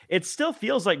having, it still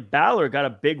feels like Balor got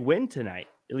a big win tonight.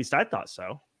 At least I thought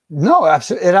so. No,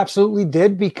 it absolutely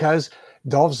did, because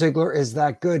Dolph Ziggler is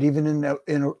that good, even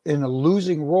in a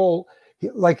losing role.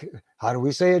 Like, how do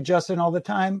we say it, Justin, all the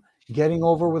time? Getting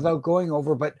over without going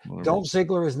over. But Dolph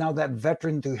Ziggler is now that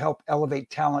veteran to help elevate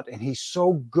talent, and he's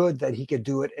so good that he could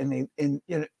do it in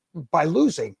by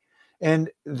losing. And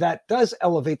that does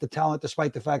elevate the talent,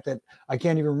 despite the fact that I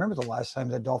can't even remember the last time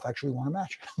that Dolph actually won a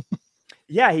match.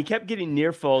 Yeah, he kept getting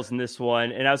near falls in this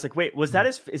one, and I was like, "Wait, is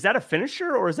that a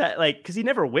finisher, or is that like because he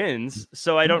never wins?"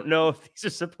 So I don't know if these are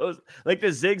supposed like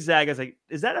the zigzag. I was like,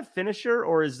 "Is that a finisher,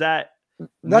 or is that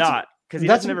not?" Because he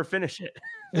doesn't ever finish it.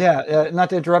 Yeah, not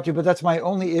to interrupt you, but that's my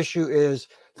only issue: is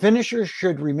finishers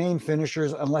should remain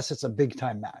finishers unless it's a big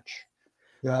time match.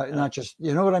 Not just,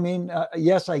 you know what I mean?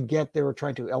 Yes, I get they were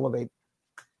trying to elevate,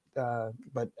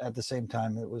 but at the same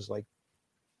time, it was like,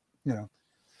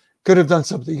 could have done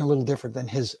something a little different than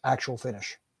his actual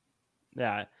finish.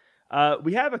 Yeah.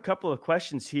 We have a couple of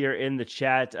questions here in the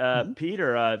chat.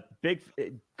 Peter,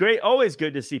 great. Always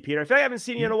good to see Peter. I feel like I haven't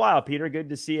seen you in a while, Peter. Good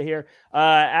to see you here.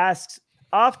 Asks,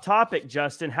 off topic,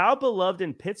 Justin, how beloved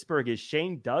in Pittsburgh is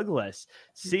Shane Douglas?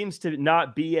 Seems to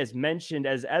not be as mentioned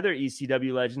as other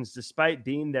ECW legends, despite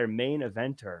being their main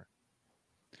eventer.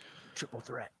 Triple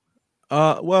threat.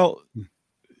 Well,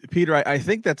 Peter, I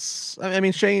think that's, I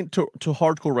mean, Shane, to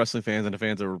hardcore wrestling fans and to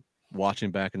fans that were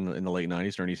watching back in the late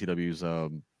 90s during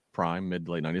ECW's prime, mid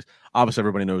to late 90s, obviously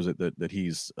everybody knows that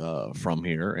he's from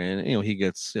here, and he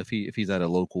gets, if he's at a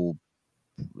local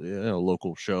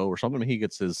show or something, he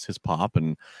gets his pop,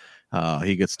 and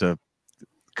he gets to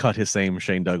cut his same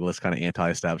Shane Douglas kind of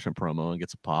anti-establishment promo and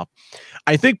gets a pop.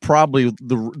 I think probably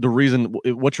the reason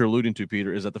what you're alluding to,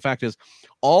 Peter, is that the fact is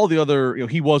all the other,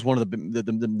 he was one of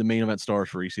the main event stars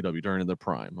for ECW during their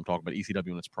prime. I'm talking about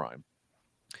ECW in its prime.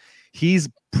 He's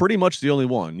pretty much the only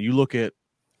one. You look at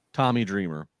Tommy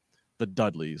Dreamer, the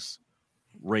Dudleys,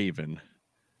 Raven,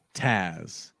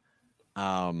 Taz,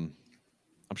 I'm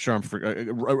sure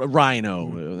Rhino,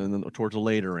 and then towards the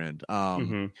later end.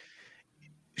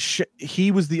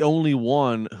 He was the only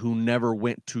one who never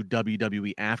went to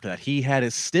WWE after that. He had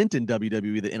a stint in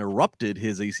WWE that interrupted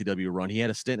his ECW run. He had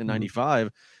a stint in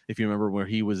 '95, if you remember, where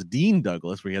he was Dean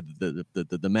Douglas, where he had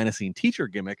the menacing teacher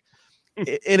gimmick,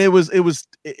 and it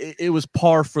was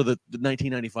par for the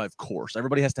 1995 course.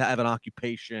 Everybody has to have an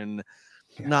occupation,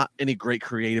 not any great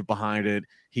creative behind it.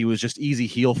 He was just easy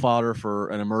heel fodder for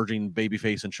an emerging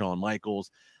babyface in Shawn Michaels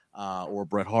or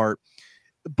Bret Hart.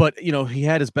 But, he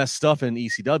had his best stuff in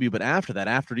ECW. But after that,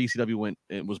 after ECW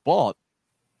was bought,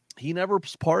 he never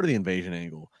was part of the invasion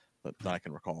angle that I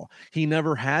can recall. He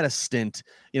never had a stint.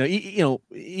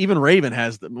 Even Raven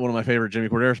has one of my favorite Jimmy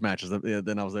Corderas matches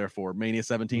that I was there for, Mania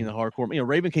 17, the hardcore.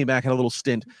 Raven came back, had a little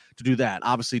stint to do that.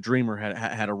 Obviously, Dreamer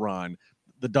had a run.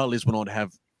 The Dudleys went on to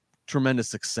have tremendous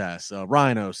success.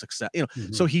 Rhino success.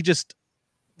 So he just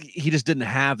didn't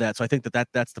have that. So I think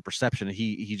that's the perception.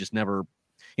 He just never.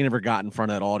 He never got in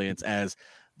front of that audience as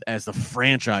the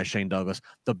franchise Shane Douglas,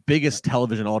 the biggest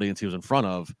television audience he was in front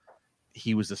of.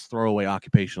 He was this throwaway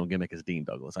occupational gimmick as Dean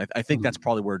Douglas. I think that's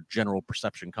probably where general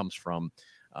perception comes from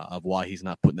of why he's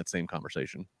not put in that same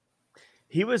conversation.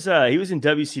 He was in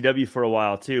WCW for a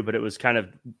while too, but it was kind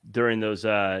of during those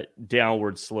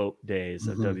downward slope days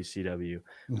of WCW.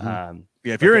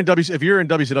 If you're in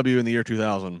WCW in the year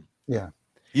 2000,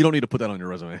 you don't need to put that on your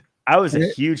resume. I was a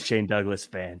huge Shane Douglas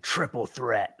fan. Triple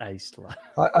threat. I used to love.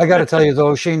 I got to tell you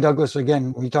though, Shane Douglas,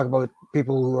 again, when you talk about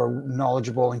people who are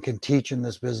knowledgeable and can teach in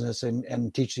this business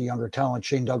and teach the younger talent.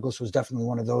 Shane Douglas was definitely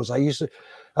one of those. I used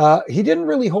to, he didn't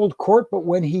really hold court, but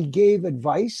when he gave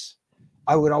advice,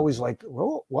 I would always like,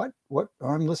 well, what?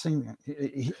 I'm listening.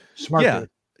 Smart. Yeah.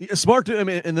 Smart. I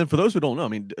mean, and then for those who don't know, I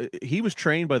mean, he was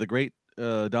trained by the great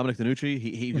Dominic DeNucci.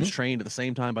 He was trained at the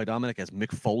same time by Dominic as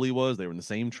Mick Foley was. They were in the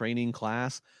same training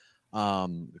class. A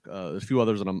few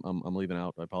others that I'm leaving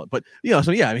out. I apologize. But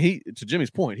so yeah, I mean, to Jimmy's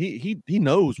point, he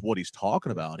knows what he's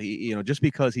talking about. He just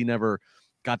because he never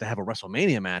got to have a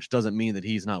WrestleMania match doesn't mean that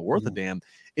he's not worth a damn.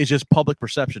 It's just public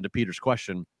perception. To Peter's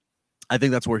question, I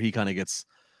think that's where he kind of gets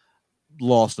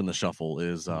lost in the shuffle.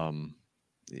 Is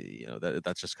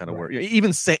that's just kind of where even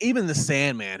the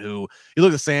Sandman, who you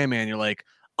look at Sandman, you're like,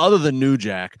 other than New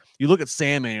Jack, you look at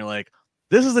Sandman, you're like,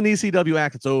 this is an ECW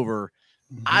act that's over.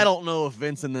 I don't know if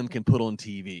Vince and them can put on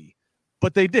TV,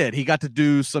 but they did. He got to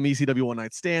do some ECW One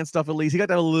Night Stand stuff. At least he got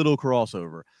that little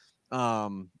crossover.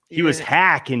 He was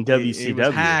Hack in WCW. He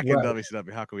was Hack in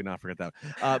WCW. How could we not forget that?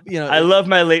 I love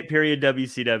my late period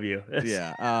WCW.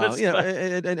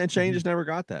 And Shane just never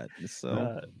got that.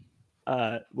 So,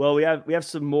 well, we have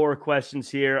some more questions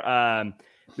here.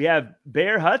 We have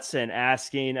Bear Hudson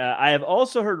asking, I have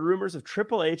also heard rumors of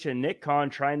Triple H and Nick Khan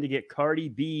trying to get Cardi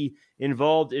B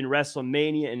involved in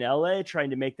WrestleMania in LA, trying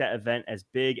to make that event as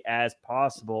big as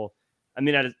possible. I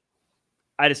mean,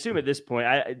 I'd assume at this point,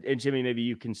 and Jimmy, maybe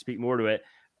you can speak more to it.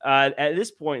 At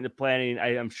this point in the planning,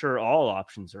 I'm sure all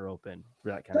options are open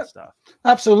for that kind of stuff.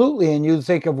 Absolutely. And you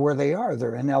think of where they are.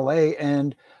 They're in LA.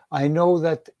 And I know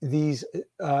that there's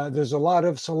a lot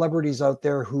of celebrities out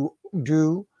there who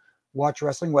do watch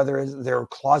wrestling, whether they're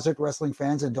closet wrestling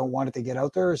fans and don't want it to get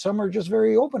out there, or some are just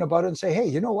very open about it and say, hey,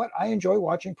 you know what? I enjoy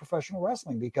watching professional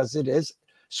wrestling because it is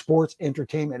sports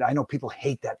entertainment. I know people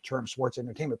hate that term, sports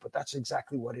entertainment, but that's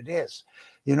exactly what it is.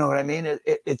 You know what I mean?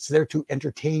 It's there to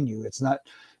entertain you. It's not,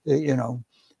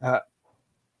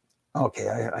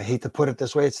 okay, I hate to put it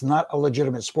this way. It's not a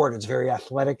legitimate sport. It's very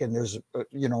athletic, and there's,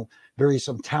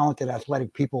 some talented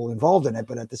athletic people involved in it.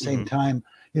 But at the same time,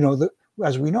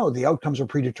 as we know, the outcomes are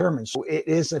predetermined. So it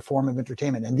is a form of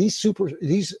entertainment. And these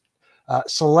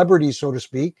celebrities, so to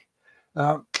speak,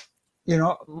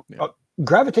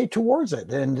 gravitate towards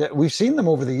it. And we've seen them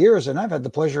over the years. And I've had the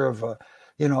pleasure of,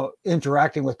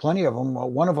 interacting with plenty of them.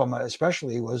 One of them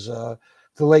especially was the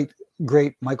late,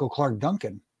 great Michael Clark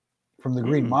Duncan from the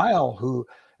Green Mile, who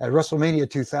at WrestleMania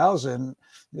 2000,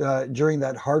 during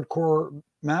that hardcore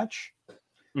match,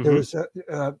 there was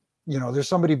there's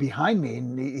somebody behind me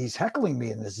and he's heckling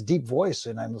me in this deep voice.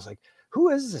 And I was like, who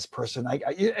is this person?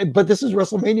 But this is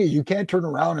WrestleMania. You can't turn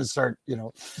around and start,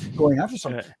 going after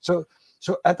someone. So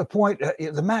at the point,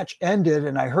 the match ended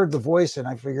and I heard the voice and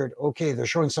I figured, okay, they're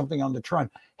showing something on the Tron.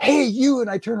 Hey, you. And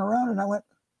I turned around and I went,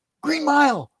 Green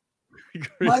Mile.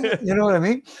 You know what I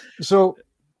mean? So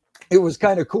it was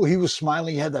kind of cool. He was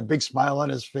smiling. He had that big smile on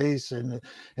his face. And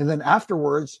then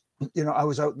afterwards, I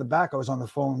was out in the back. I was on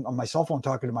my cell phone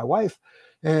talking to my wife,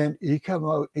 and he come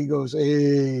out. He goes,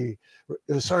 "Hey,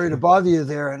 sorry to bother you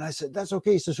there." And I said, "That's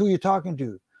okay." He says, "Who are you talking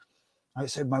to?" I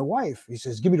said, "My wife." He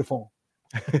says, "Give me the phone."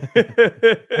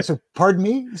 I said, "Pardon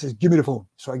me?" He says, "Give me the phone."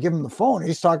 So I give him the phone.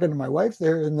 He's talking to my wife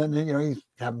there, and then he's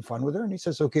having fun with her. And he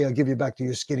says, "Okay, I'll give you back to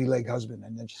your skinny leg husband."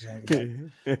 And then she's like,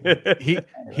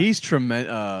 he's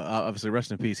tremendous. Obviously,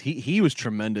 rest in peace. He was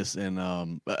tremendous in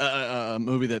a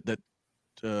movie that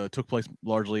took place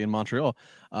largely in Montreal.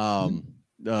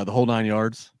 The Whole Nine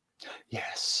Yards.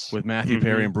 Yes. With Matthew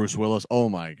Perry and Bruce Willis. Oh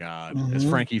my God. It's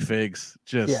Frankie Figs.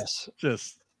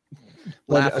 Just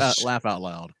laugh out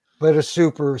loud. But a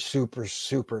super, super,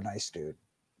 super nice dude.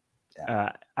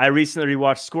 Yeah. I recently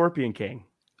rewatched Scorpion King.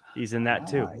 He's in that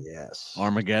too. Yes.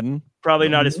 Armageddon. Probably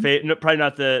not his favorite. Probably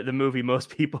not the movie most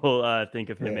people think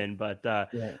of him in, but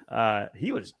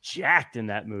he was jacked in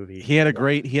that movie. He had a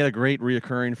great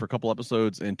reoccurring for a couple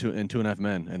episodes in Two and a Half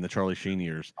Men in the Charlie Sheen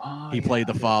years. He played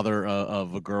the father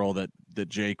of a girl that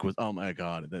Jake was. Oh my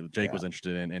God, that Jake was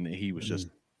interested in, and he was just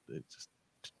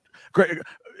great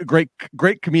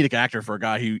comedic actor for a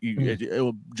guy who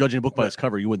judging a book by his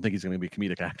cover, you wouldn't think he's going to be a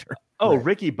comedic actor. Oh, right.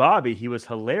 Ricky Bobby, he was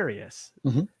hilarious.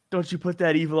 Don't you put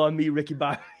that evil on me, Ricky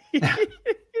Bobby.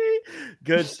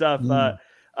 Good stuff.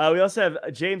 We also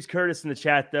have James Curtis in the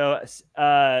chat, though,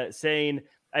 saying,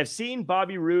 I've seen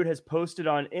Bobby Roode has posted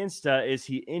on Insta. Is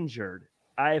he injured?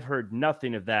 I've heard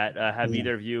nothing of that. Have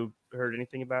either of you heard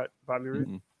anything about Bobby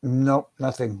Roode? No,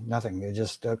 nothing. You're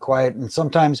just quiet. And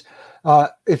sometimes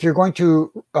if you're going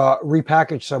to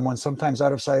repackage someone, sometimes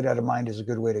out of sight, out of mind is a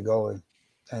good way to go.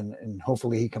 And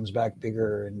hopefully he comes back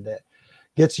bigger and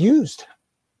gets used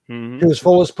to his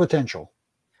fullest potential.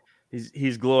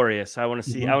 He's glorious. I want to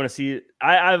see. I want to see.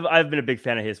 I've been a big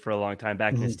fan of his for a long time.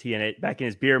 Back in his TNA, back in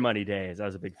his Beer Money days, I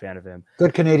was a big fan of him.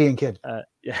 Good Canadian kid.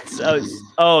 Yes.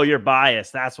 Oh, you're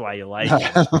biased. That's why you like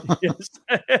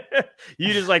it.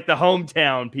 You just like the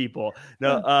hometown people.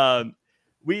 No.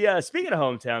 We speaking of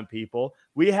hometown people,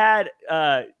 we had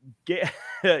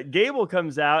Gable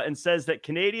comes out and says that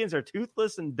Canadians are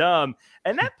toothless and dumb,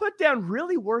 and that put down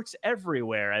really works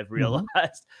everywhere. I've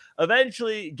realized.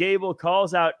 Eventually, Gable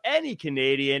calls out any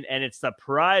Canadian, and it's the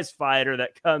prize fighter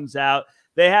that comes out.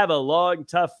 They have a long,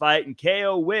 tough fight, and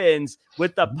KO wins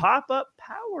with the pop-up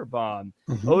power bomb.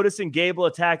 Otis and Gable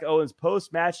attack Owens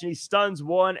post-match, and he stuns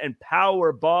one and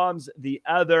power bombs the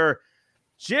other.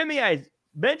 Jimmy, I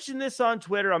mentioned this on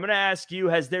Twitter. I'm going to ask you,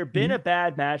 has there been a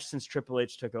bad match since Triple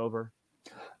H took over?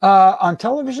 On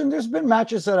television, there's been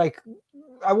matches that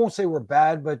I won't say were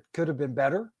bad, but could have been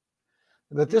better.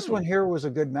 But this one here was a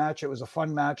good match. It was a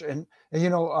fun match. And you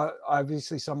know,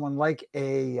 obviously someone like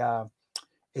a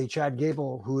Chad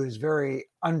Gable, who is very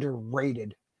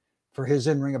underrated for his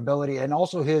in-ring ability, and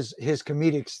also his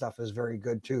comedic stuff is very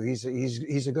good too. He's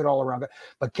a good all-around guy.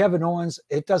 But Kevin Owens,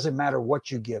 it doesn't matter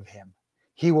what you give him.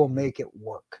 He will make it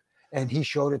work. And he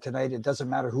showed it tonight. It doesn't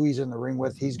matter who he's in the ring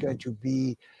with. He's going to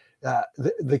be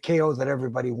the KO that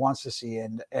everybody wants to see.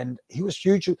 And he was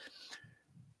huge.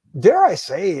 Dare I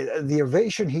say, the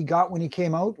ovation he got when he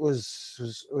came out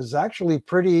was actually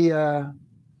pretty.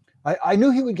 I knew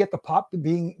he would get the pop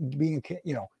being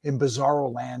you know, in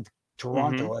Bizarro Land,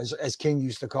 Toronto, as King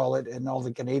used to call it, and all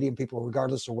the Canadian people,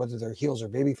 regardless of whether they're heels or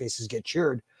baby faces, get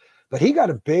cheered. But he got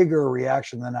a bigger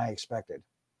reaction than I expected.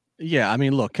 Yeah, I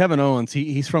mean, look, Kevin Owens,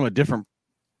 he's from a different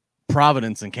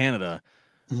province in Canada,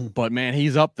 but man,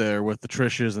 he's up there with the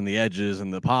Trishas and the Edges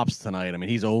and the Pops tonight. I mean,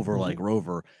 he's over like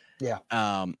Rover. Yeah.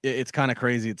 It's kind of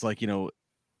crazy. It's like, you know,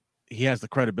 he has the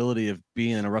credibility of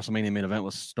being in a WrestleMania main event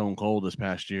with Stone Cold this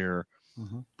past year,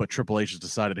 but Triple H has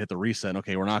decided to hit the reset. And,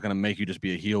 okay, we're not going to make you just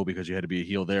be a heel because you had to be a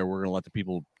heel there. We're going to let the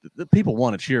people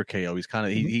want to cheer KO. He's kind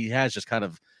of, he has just kind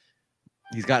of,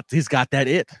 he's got that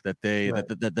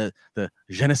the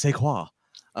je ne sais quoi.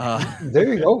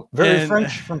 There you go. Very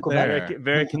French from Quebec.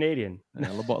 Very Canadian. Yeah,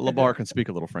 Labar can speak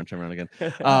a little French every now and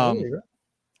again.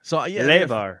 So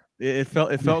yeah, it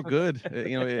felt good.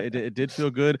 It did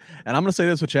feel good. And I'm gonna say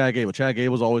this with Chad Gable. Chad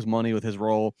Gable's always money with his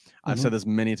role. I've said this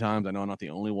many times. I know I'm not the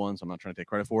only one, so I'm not trying to take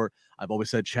credit for it. I've always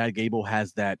said Chad Gable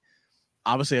has that.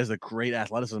 Obviously, has a great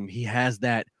athleticism. He has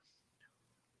that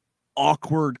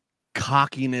awkward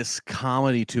cockiness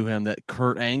comedy to him that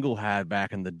Kurt Angle had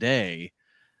back in the day.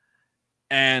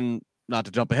 And not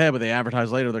to jump ahead, but they advertise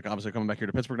later, they're obviously coming back here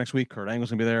to Pittsburgh next week. Kurt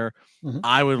Angle's gonna be there.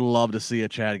 I would love to see a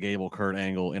Chad Gable Kurt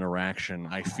Angle interaction.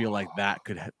 I feel like that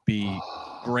could be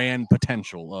grand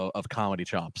potential of comedy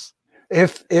chops.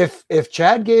 If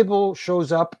Chad Gable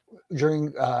shows up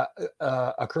during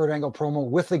a Kurt Angle promo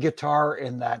with the guitar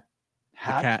in that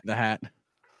hat, the hat,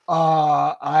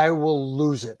 I will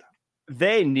lose it.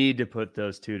 They need to put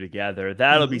those two together.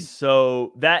 That'll be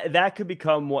so that could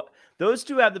become what those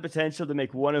two have the potential to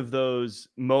make one of those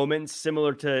moments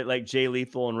similar to like Jay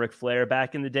Lethal and Ric Flair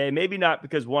back in the day. Maybe not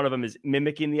because one of them is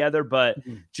mimicking the other, but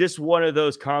just one of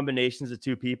those combinations of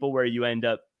two people where you end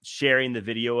up sharing the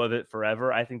video of it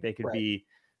forever. I think they could be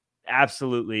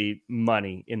absolutely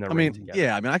money in the ring together.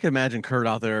 Yeah, I mean, I can imagine Kurt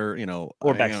out there,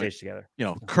 or backstage together.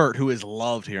 Kurt, who is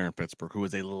loved here in Pittsburgh, who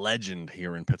is a legend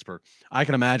here in Pittsburgh. I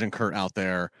can imagine Kurt out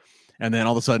there, and then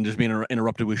all of a sudden just being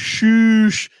interrupted with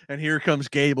shoosh, and here comes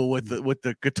Gable with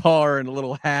the guitar and a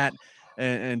little hat,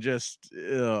 and just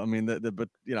I mean,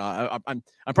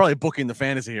 I'm probably booking the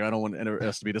fantasy here. I don't want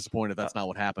us to be disappointed if that's not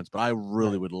what happens, but I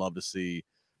really would love to see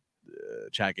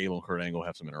Chad Gable and Kurt Angle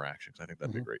have some interactions. I think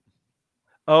that'd be great.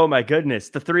 Oh my goodness.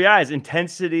 The three I's: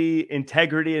 intensity,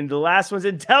 integrity, and the last one's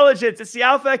intelligence. It's the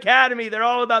Alpha Academy. They're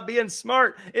all about being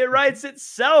smart. It writes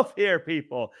itself here,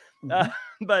 people.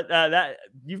 But that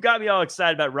you've got me all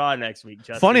excited about Raw next week,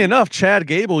 Justin. Funny enough, Chad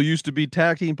Gable used to be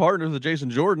tag team partners with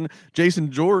Jason Jordan.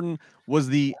 Jason Jordan was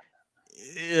the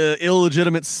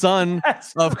illegitimate son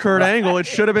of Kurt Angle. It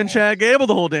should have been Chad Gable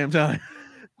the whole damn time.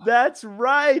 That's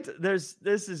right. This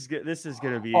is going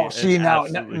to be. Oh, see now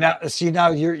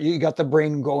you got the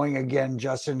brain going again,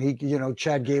 Justin.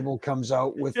 Chad Gable comes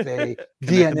out with a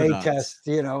DNA test.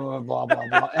 Blah blah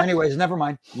blah. Anyways, never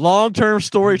mind. Long-term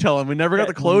storytelling. We never got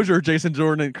the closure of Jason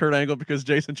Jordan and Kurt Angle because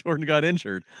Jason Jordan got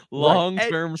injured.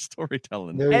 Long-term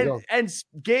storytelling. There you go. And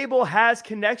Gable has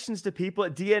connections to people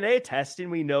at DNA testing.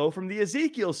 We know from the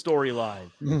Ezekiel storyline.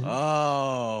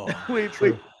 Oh, we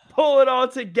pull it all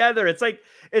together. It's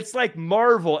like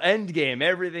Marvel Endgame.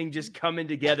 Everything just coming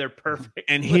together perfect.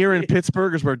 And here in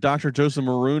Pittsburgh is where Dr. Joseph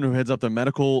Maroon, who heads up the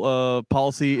medical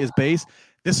policy, is based.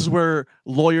 This is where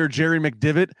lawyer Jerry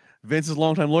McDivitt, Vince's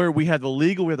longtime lawyer, we had the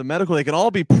legal, we have the medical. They can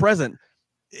all be present.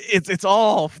 It's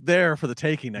all there for the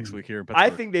taking next week here in Pittsburgh. I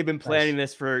think they've been planning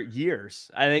this for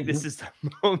years. I think this is the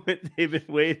moment they've been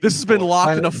waiting. This has been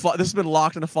locked in a this has been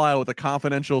locked in a file with a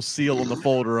confidential seal on the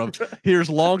folder of here's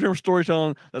long-term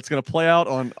storytelling that's going to play out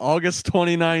on August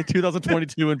 29,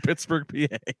 2022 in Pittsburgh,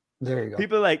 PA. There you go.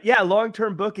 People are like, yeah,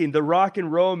 long-term booking, The Rock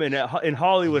and Roman in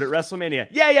Hollywood at WrestleMania.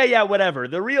 Yeah, whatever.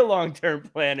 The real long-term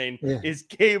planning is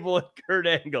Cable and Kurt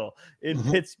Angle in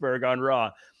Pittsburgh on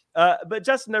Raw. But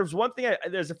Justin, there's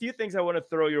a few things I want to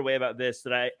throw your way about this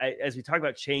that I as we talk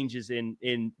about changes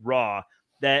in Raw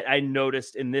that I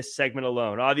noticed in this segment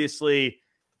alone. Obviously,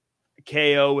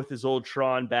 KO with his old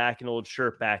Tron back and old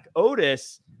shirt back,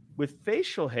 Otis with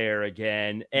facial hair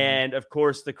again, and of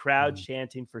course the crowd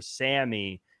chanting for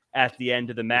Sammy at the end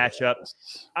of the matchup.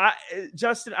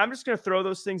 Justin, I'm just going to throw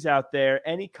those things out there.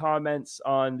 Any comments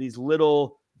on these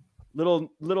little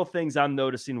things I'm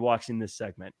noticing watching this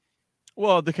segment?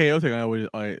 Well, the KO thing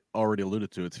I already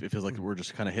alluded to. It feels like we're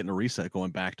just kind of hitting a reset,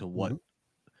 going back to what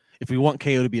if we want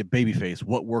KO to be a babyface,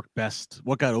 what worked best,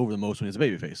 what got over the most when he's a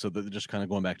babyface. So they're just kind of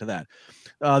going back to that.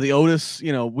 The Otis,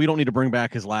 we don't need to bring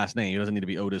back his last name. He doesn't need to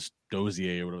be Otis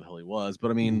Dozier or whatever the hell he was. But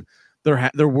I mean,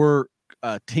 there were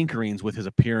tinkerings with his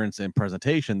appearance and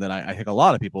presentation that I think a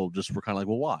lot of people just were kind of like,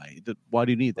 well, why? Why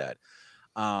do you need that?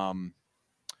 I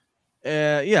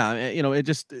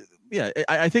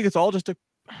think it's all just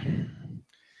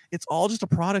a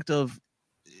product of,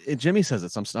 and Jimmy says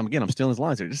it. I'm stealing his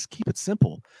lines here. Just keep it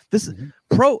simple. This is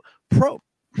pro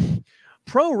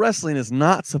wrestling is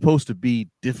not supposed to be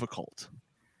difficult.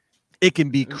 It can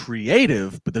be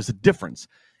creative, but there's a difference.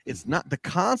 It's not, the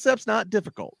concept's not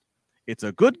difficult. It's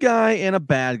a good guy and a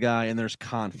bad guy, and there's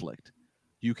conflict.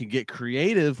 You can get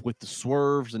creative with the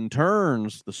swerves and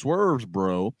turns, the swerves,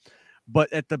 bro.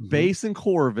 But at the base and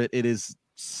core of it, it is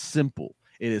simple.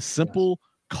 It is simple.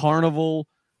 Carnival.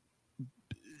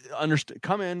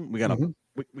 Come in. We got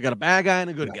a bad guy and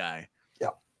a good guy. Yeah.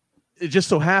 It just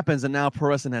so happens that now pro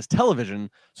wrestling has television,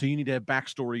 so you need to have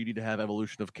backstory. You need to have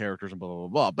evolution of characters and blah blah blah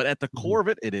blah. But at the core of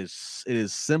it, it is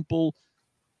simple,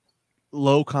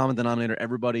 low common denominator.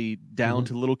 Everybody down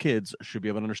to little kids should be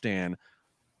able to understand.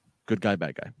 Good guy,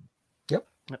 bad guy.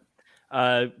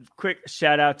 Quick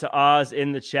shout out to Oz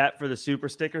in the chat for the super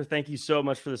sticker. Thank you so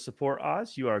much for the support,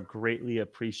 Oz. You are greatly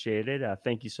appreciated.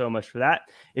 Thank you so much for that.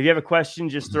 If you have a question,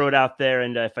 just throw it out there,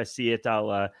 and if I see it,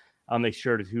 I'll make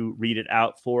sure to read it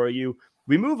out for you.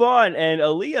 We move on, and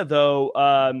Aaliyah,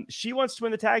 though, she wants to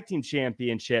win the tag team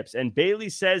championships, and Bayley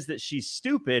says that she's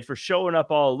stupid for showing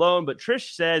up all alone, but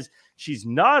Trish says she's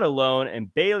not alone,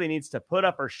 and Bayley needs to put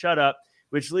up or shut up,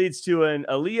 which leads to an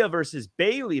Aaliyah versus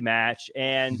Bayley match.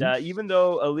 And even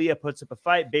though Aaliyah puts up a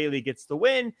fight, Bayley gets the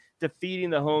win,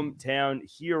 defeating the hometown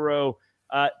hero.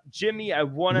 Jimmy, I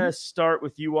want to start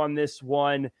with you on this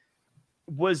one.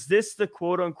 Was this the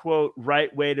quote-unquote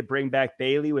right way to bring back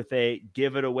Bayley with a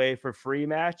give it away for free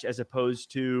match as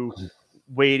opposed to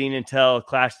waiting until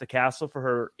Clash of the Castle for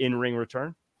her in-ring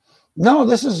return? No,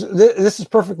 this is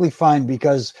perfectly fine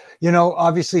because,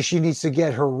 obviously she needs to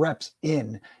get her reps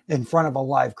in front of a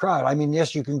live crowd. I mean,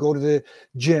 yes, you can go to the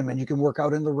gym and you can work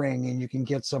out in the ring and you can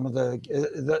get some of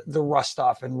the rust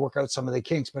off and work out some of the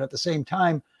kinks. But at the same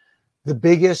time, the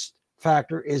biggest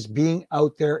factor is being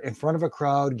out there in front of a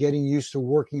crowd, getting used to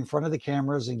working in front of the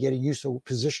cameras and getting used to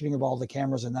positioning of all the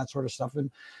cameras and that sort of stuff. And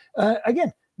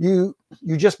again, you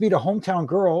just meet a hometown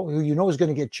girl who is going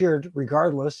to get cheered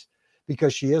regardless,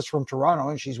 because she is from Toronto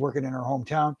and she's working in her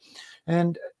hometown.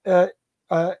 And it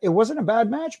wasn't a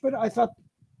bad match, but I thought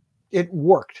it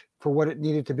worked for what it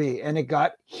needed to be. And it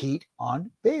got heat on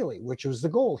Bayley, which was the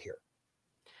goal here.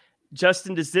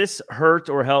 Justin, does this hurt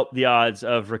or help the odds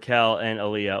of Raquel and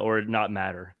Aaliyah, or not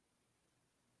matter?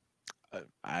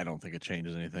 I don't think it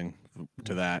changes anything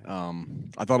to that.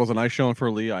 I thought it was a nice showing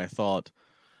for Aaliyah. I thought,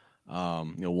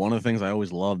 one of the things I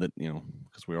always love that,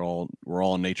 because we're all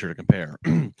in nature to compare.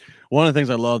 One of the things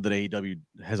I love that AEW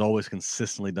has always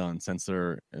consistently done since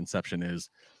their inception is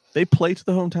they play to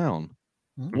the hometown.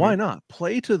 Why not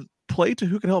play to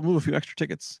who can help move a few extra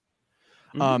tickets?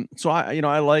 So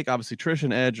I like, obviously Trish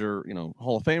and Edge are,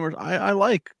 Hall of Famers. I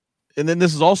like, and then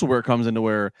this is also where it comes into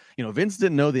where, Vince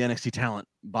didn't know the NXT talent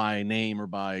by name or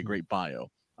by great bio.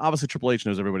 Obviously, Triple H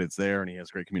knows everybody that's there, and he has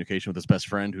great communication with his best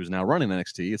friend, who's now running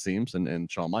NXT, it seems, and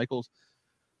Shawn Michaels.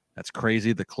 That's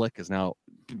crazy. The Click is now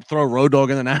throw Road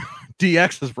Dogg in there now.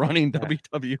 DX is running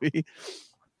WWE.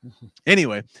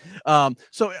 Anyway,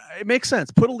 so it makes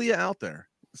sense. Put Aaliyah out there.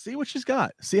 See what she's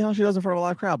got. See how she does in front of a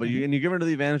live crowd. But you give her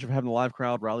the advantage of having the live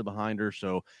crowd rally behind her.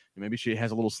 So maybe she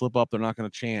has a little slip up. They're not going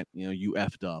to chant, you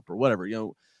effed up or whatever.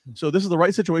 So this is the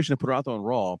right situation to put her out there on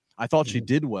Raw. I thought she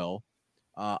did well.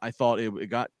 I thought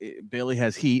Bayley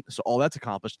has heat, so all that's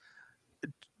accomplished.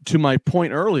 To my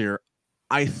point earlier,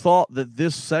 I thought that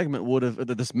this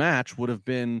match would have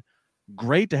been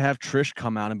great to have Trish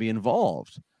come out and be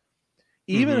involved.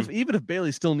 Even if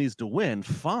Bayley still needs to win,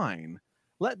 fine.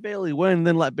 Let Bayley win,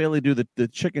 then let Bayley do the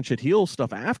chicken shit heel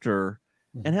stuff after,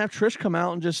 and have Trish come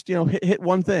out and just hit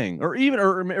one thing, or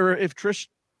if Trish,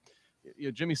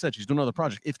 Jimmy said she's doing another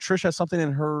project. If Trish has something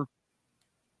in her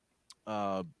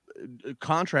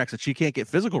contracts that she can't get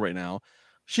physical right now,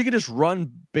 she could just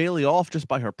run Bayley off just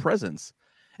by her presence,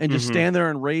 and just stand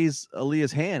there and raise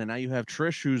Aaliyah's hand, and now you have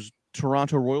Trish, who's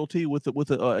Toronto royalty, with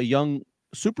a young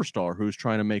superstar who's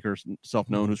trying to make herself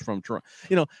known, who's from Toronto.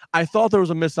 I thought there was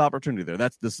a missed opportunity there.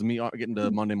 This is me getting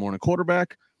to Monday Morning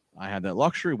Quarterback. I had that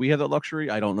luxury. We had that luxury.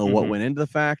 I don't know what went into the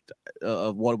fact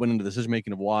of what went into the decision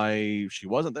making of why she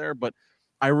wasn't there, but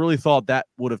I really thought that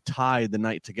would have tied the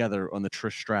night together on the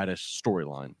Trish Stratus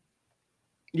storyline.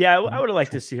 Yeah, I would have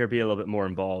liked to see her be a little bit more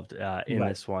involved in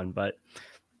this one, but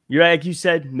you're like you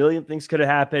said, a million things could have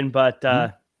happened, but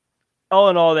all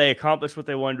in all, they accomplished what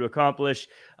they wanted to accomplish.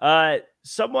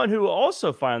 Someone who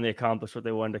also finally accomplished what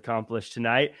they wanted to accomplish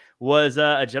tonight was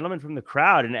a gentleman from the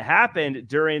crowd, and it happened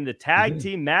during the tag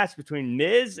team match between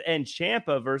Miz and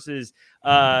Ciampa versus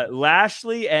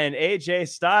Lashley and AJ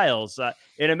Styles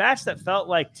in a match that felt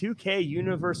like 2K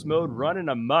Universe mode running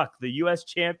amok. The U.S.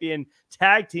 champion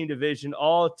tag team division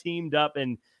all teamed up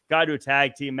and got to a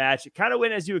tag team match. It kind of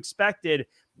went as you expected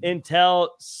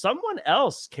until someone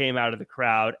else came out of the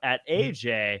crowd at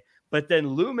AJ, but then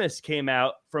Loomis came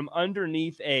out from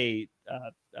underneath a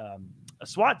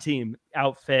SWAT team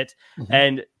outfit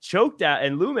and choked out,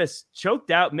 and Loomis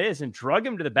choked out Miz and drug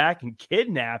him to the back and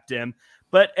kidnapped him.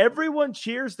 But everyone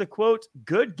cheers the quote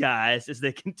good guys as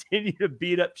they continue to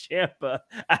beat up Ciampa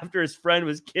after his friend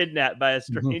was kidnapped by a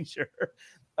stranger.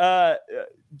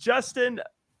 Justin,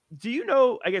 do you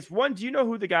know, I guess, do you know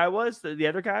who the guy was, the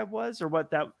other guy was, or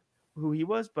who he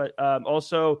was? But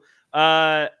also,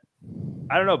 I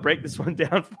don't know, break this one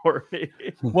down for me.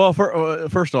 Well,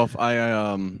 first off,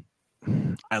 I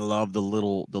love the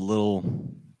little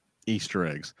Easter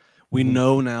eggs. We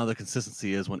know now the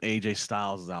consistency is when AJ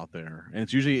Styles is out there, and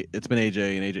it's been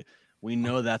AJ and AJ. We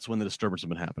know that's when the disturbance has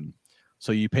been happening.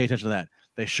 So you pay attention to that.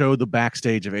 They showed the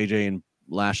backstage of AJ and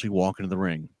Lashley walking to the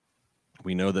ring.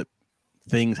 We know that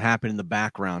things happen in the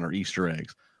background or Easter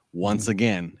eggs. Once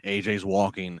again, AJ's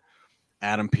walking,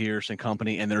 Adam Pearce and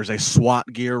company, and there's a SWAT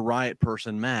gear riot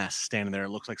person mask standing there. It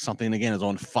looks like something, again, is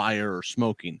on fire or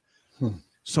smoking.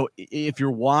 So if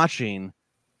you're watching,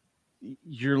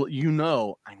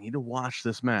 I need to watch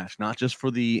this match, not just for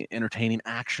the entertaining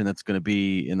action that's going to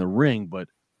be in the ring, but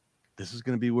this is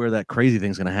going to be where that crazy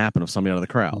thing's going to happen of somebody out of the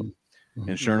crowd.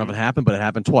 And sure enough, it happened, but it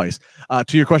happened twice.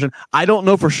 To your question, I don't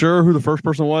know for sure who the first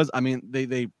person was. I mean,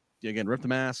 they again ripped the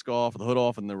mask off, the hood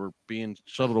off, and they were being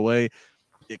shuttled away.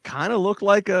 It kind of looked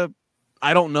like I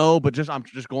don't know, but I'm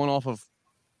just going off of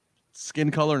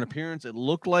skin color and appearance. It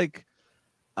looked like,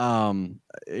 Humberto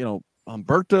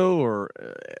or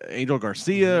Angel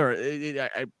Garcia, or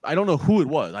I don't know who it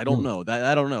was. I don't know that.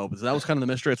 I don't know, but that was kind of the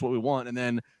mystery. It's what we want. And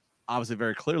then obviously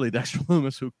very clearly Dexter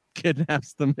Loomis, who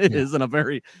kidnaps the Miz in a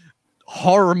very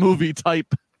horror movie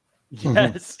type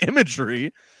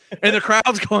imagery, and the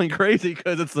crowd's going crazy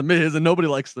because it's the Miz and nobody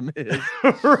likes the Miz.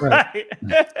 Right.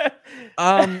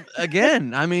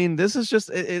 Again, I mean, this is just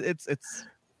it's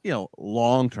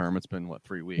long term. It's been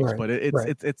 3 weeks, but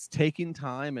it's taking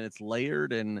time and it's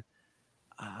layered, and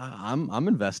I'm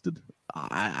invested.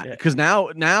 Because now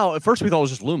at first we thought it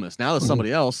was just Loomis. Now there's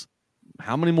somebody else.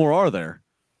 How many more are there?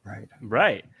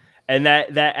 Right. And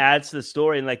that adds to the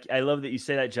story. And like, I love that you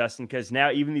say that, Justin, because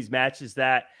now even these matches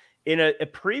that in a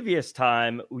previous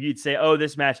time you'd say, oh,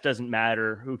 this match doesn't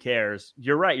matter, who cares?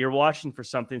 You're right. You're watching for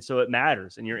something, so it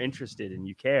matters, and you're interested and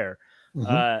you care.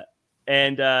 No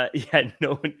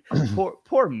one,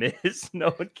 poor Miz,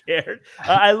 no one cared.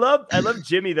 I love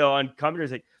Jimmy though on commentary.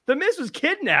 He's like, the Miz was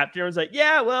kidnapped. And everyone's like,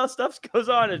 yeah, well, stuff goes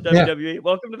on at WWE.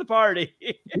 Welcome to the party.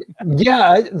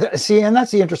 See, and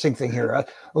that's the interesting thing here.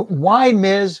 Why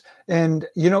Miz? And,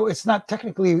 it's not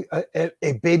technically a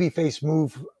babyface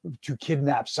move to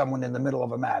kidnap someone in the middle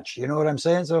of a match. You know what I'm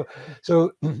saying?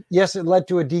 So yes, it led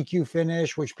to a DQ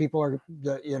finish, which people are,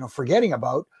 forgetting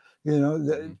about.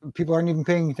 People aren't even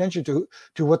paying attention to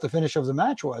what the finish of the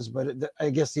match was. But I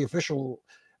guess the official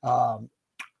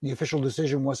The official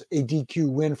decision was a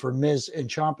DQ win for Miz and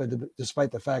Ciampa,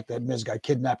 despite the fact that Miz got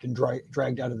kidnapped and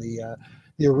dragged out of the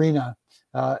arena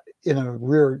in a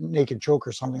rear naked choke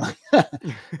or something like that.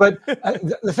 But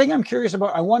the thing I'm curious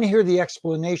about, I want to hear the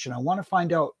explanation. I want to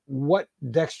find out what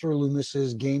Dexter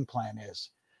Lumis's game plan is.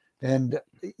 And,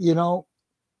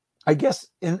 I guess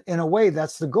in a way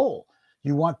that's the goal.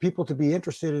 You want people to be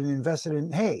interested and invested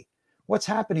in, hey, what's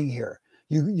happening here?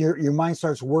 Your mind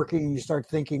starts working and you start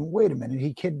thinking, wait a minute,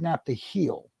 he kidnapped a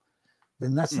heel.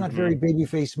 Then that's not very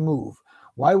babyface move.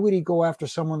 Why would he go after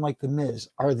someone like The Miz?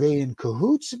 Are they in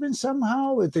cahoots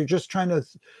somehow? If they're just trying to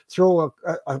throw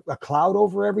a cloud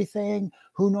over everything?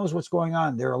 Who knows what's going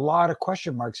on? There are a lot of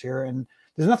question marks here. And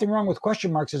there's nothing wrong with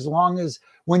question marks as long as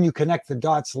when you connect the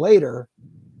dots later,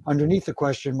 underneath the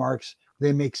question marks,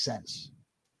 they make sense.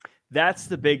 That's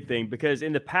the big thing, because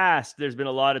in the past, there's been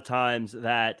a lot of times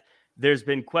that there's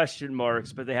been question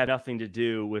marks, but they have nothing to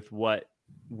do with what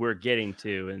we're getting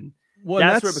to. And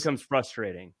that's where it becomes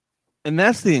frustrating. And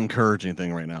that's the encouraging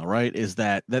thing right now, right? Is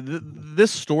that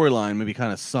this storyline maybe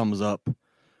kind of sums up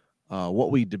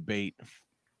what we've been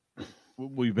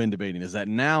debating, is that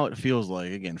now it feels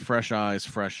like, again, fresh eyes,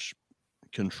 fresh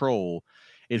control.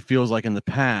 It feels like in the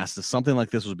past, if something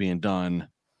like this was being done,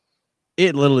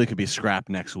 it literally could be scrapped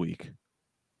next week.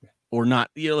 Or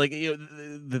not,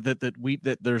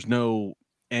 that there's no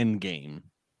end game.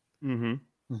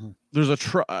 There's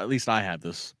at least I have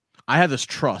this. I have this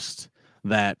trust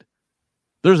that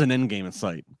there's an end game in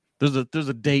sight. There's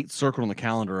a date circled on the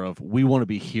calendar of we want to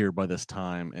be here by this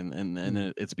time,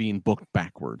 and it's being booked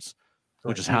backwards,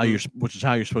 which is how you're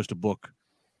supposed to book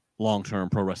long-term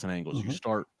pro wrestling angles. You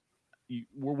start,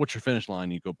 what's your finish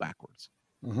line? You go backwards,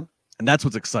 and that's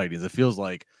what's exciting. Is it feels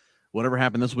like whatever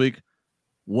happened this week.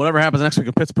 Whatever happens next week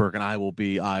in Pittsburgh, and I will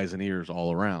be eyes and ears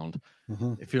all around.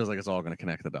 It feels like it's all going to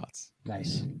connect the dots.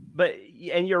 Nice.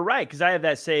 And you're right, because I have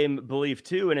that same belief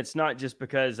too. And it's not just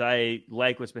because I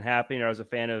like what's been happening or I was a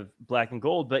fan of Black and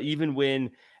Gold, but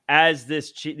even as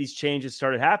these changes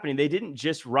started happening, they didn't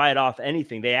just write off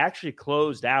anything. They actually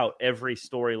closed out every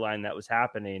storyline that was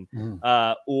happening,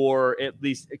 or at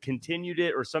least continued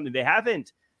it or something. They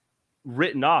haven't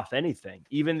written off anything,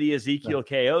 even the Ezekiel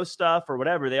KO stuff or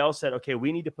whatever. They all said, okay,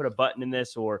 we need to put a button in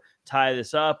this or tie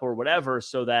this up or whatever,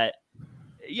 so that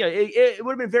it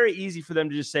would have been very easy for them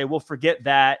to just say, well, forget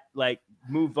that, like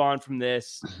move on from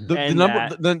this.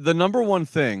 The number one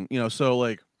thing, so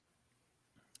like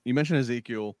you mentioned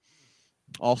Ezekiel,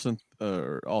 Austin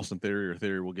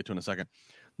Theory, we'll get to in a second.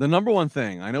 The number one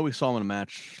thing, I know we saw him in a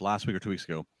match last week or 2 weeks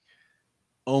ago.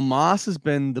 Omos has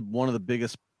been one of the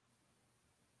biggest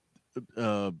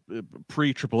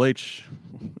pre Triple H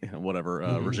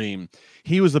regime.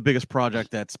 He was the biggest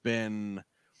project that's been.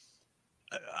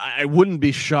 I wouldn't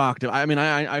be shocked.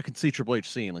 I could see Triple H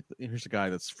seeing, like, here's a guy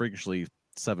that's freakishly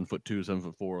 7'2",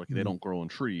 7'4". Like they don't grow on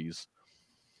trees.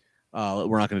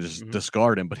 We're not going to just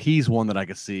discard him, but he's one that I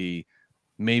could see.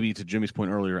 Maybe to Jimmy's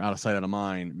point earlier, out of sight, out of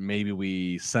mind. Maybe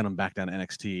we send him back down to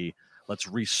NXT. Let's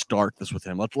restart this with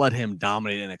him. Let's let him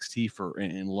dominate NXT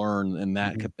and learn in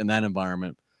that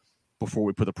environment before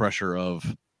we put the pressure of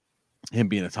him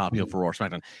being a top heel for Raw or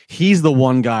SmackDown. He's the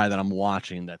one guy that I'm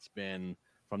watching that's been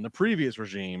from the previous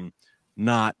regime,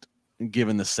 not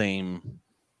given the same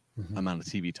amount of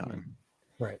TV time.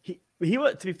 Right. He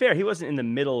was, to be fair, he wasn't in the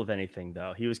middle of anything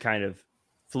though. He was kind of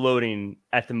floating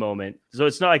at the moment. So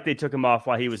it's not like they took him off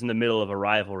while he was in the middle of a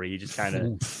rivalry. He just kind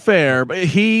of fair, but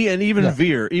even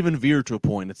Veer to a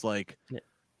point. It's like,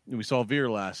 we saw Veer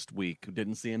last week.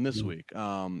 Didn't see him this week.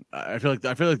 I feel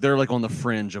like they're like on the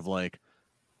fringe of like,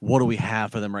 what do we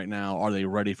have for them right now? Are they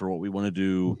ready for what we want to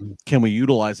do? Can we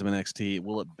utilize them in NXT?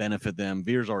 Will it benefit them?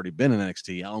 Veer's already been in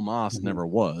NXT. Omos never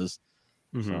was.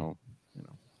 So,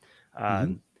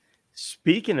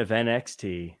 speaking of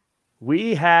NXT,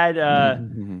 we had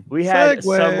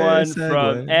someone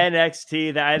from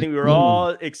NXT that I think we were all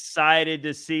excited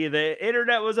to see. The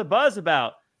internet was abuzz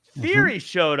about. Theory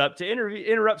showed up to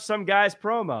interrupt some guy's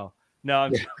promo. No,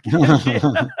 I'm joking.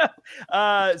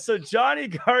 So Johnny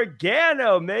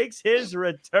Gargano makes his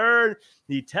return.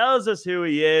 He tells us who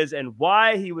he is and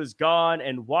why he was gone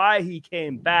and why he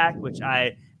came back, which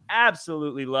I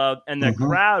absolutely loved. And the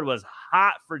crowd was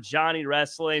hot for Johnny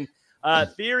wrestling.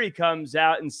 Theory comes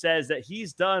out and says that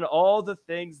he's done all the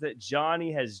things that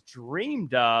Johnny has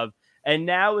dreamed of. And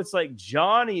now it's like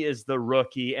Johnny is the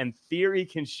rookie and Theory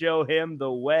can show him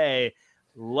the way.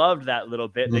 Loved that little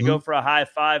bit. They go for a high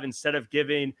five. Instead of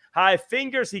giving high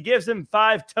fingers, he gives him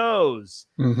 5 toes.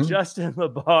 Justin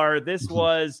LaBar, this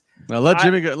was... Now let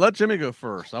Jimmy go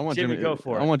first. I want Jimmy to go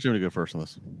for it. I want Jimmy to go first on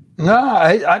this. No,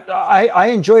 I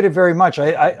enjoyed it very much.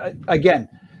 I again,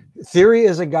 Theory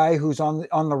is a guy who's on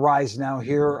the rise now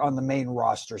here on the main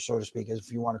roster, so to speak,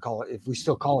 if you want to call it, if we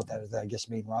still call it that, I guess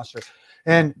main roster.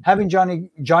 And having Johnny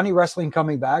Wrestling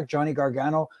coming back, Johnny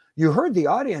Gargano, you heard the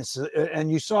audience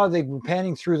and you saw they were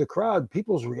panning through the crowd.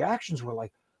 People's reactions were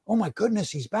like, "Oh my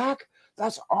goodness, he's back!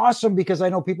 That's awesome!" Because I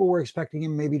know people were expecting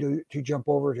him maybe to jump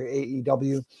over to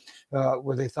AEW,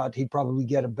 where they thought he'd probably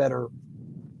get a better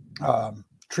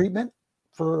treatment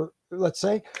for, let's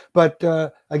say. But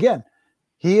again,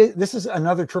 this is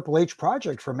another Triple H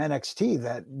project from NXT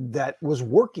that was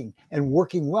working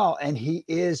well, and he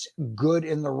is good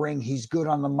in the ring. He's good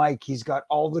on the mic. He's got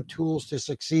all the tools to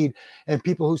succeed. And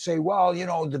people who say, well, the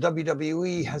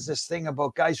WWE has this thing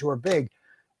about guys who are big.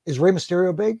 Is Rey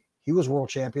Mysterio big? He was world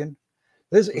champion.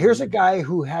 Here's a guy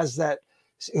who's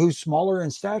smaller in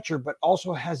stature, but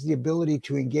also has the ability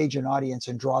to engage an audience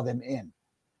and draw them in.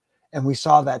 And we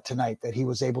saw that tonight, that he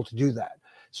was able to do that.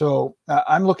 So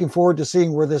I'm looking forward to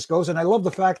seeing where this goes. And I love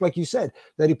the fact, like you said,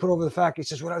 that he put over the fact, he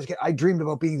says, when I was a kid, I dreamed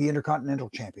about being the Intercontinental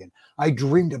Champion. I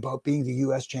dreamed about being the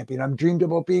U.S. Champion. I dreamed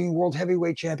about being World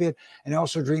Heavyweight Champion. And I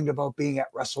also dreamed about being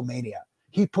at WrestleMania.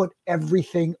 He put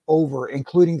everything over,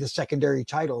 including the secondary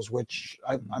titles, which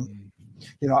I've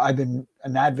been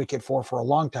an advocate for a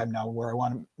long time now, where I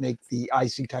want to make the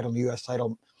IC title and the U.S.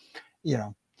 title,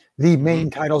 the main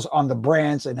titles on the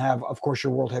brands, and have, of course,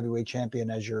 your World Heavyweight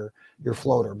Champion as your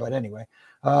floater. But anyway,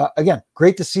 again,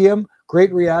 great to see him.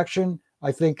 Great reaction.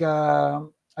 I think, again,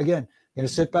 going to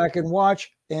sit back and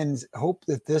watch and hope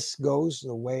that this goes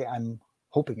the way I'm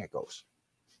hoping it goes.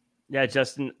 Yeah,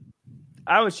 Justin,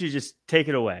 I want you to just take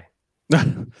it away.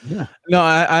 Yeah. No,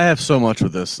 I have so much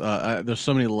with this. There's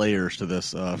so many layers to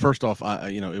this. First off, I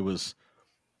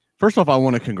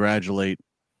want to congratulate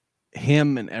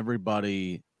him and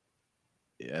everybody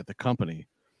at the company.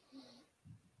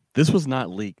 This was not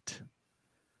leaked.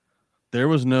 There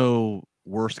was no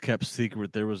worst kept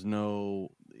secret. There was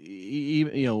no,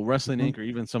 Wrestling Inc. or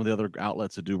even some of the other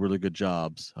outlets that do really good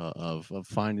jobs of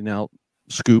finding out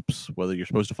scoops, whether you're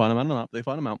supposed to find them out or not. They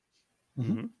find them out.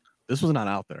 Mm-hmm. This was not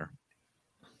out there.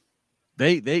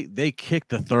 They kicked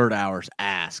the third hour's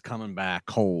ass coming back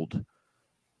cold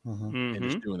and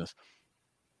just doing this.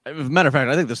 As a matter of fact,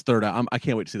 I think this third hour, I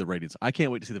can't wait to see the ratings. I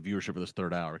can't wait to see the viewership for this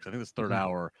third hour, because I think this third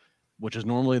hour, which is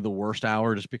normally the worst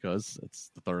hour just because it's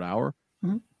the third hour,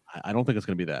 I don't think it's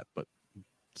going to be that, but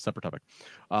separate topic.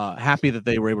 Happy that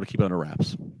they were able to keep it under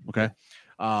wraps. Okay.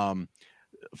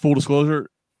 Full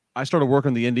disclosure, I started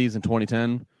working the Indies in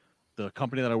 2010. The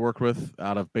company that I worked with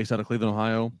based out of Cleveland,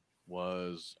 Ohio,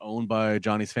 was owned by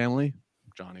Johnny's family.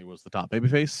 Johnny was the top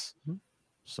babyface.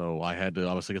 So I had to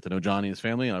obviously get to know Johnny and his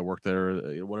family, and I worked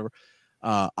there, whatever.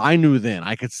 I knew then,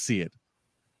 I could see it.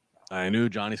 I knew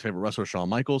Johnny's favorite wrestler, Shawn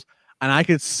Michaels, and I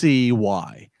could see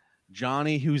why.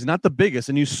 Johnny, who's not the biggest,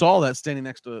 and you saw that standing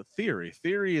next to Theory.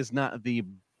 Theory's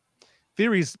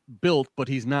built, but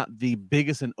he's not the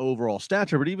biggest in overall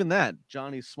stature. But even that,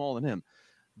 Johnny's smaller than him.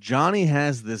 Johnny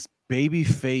has this baby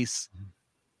face,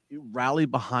 rally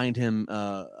behind him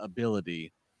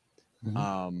ability.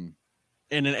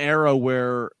 In an era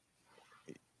where,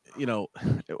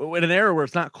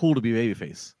 it's not cool to be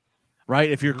babyface,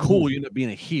 right? If you're cool, you end up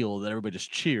being a heel that everybody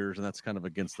just cheers, and that's kind of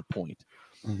against the point.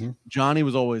 Johnny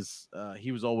was always,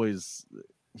 he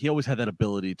always had that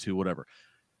ability to whatever.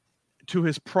 To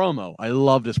his promo, I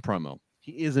loved his promo.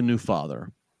 He is a new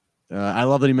father. I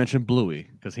love that he mentioned Bluey,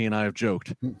 because he and I have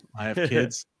joked. I have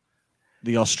kids.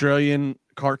 The Australian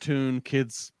cartoon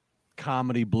kids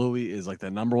comedy Bluey is like the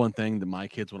number one thing that my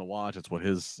kids want to watch. It's what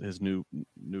his new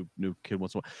kid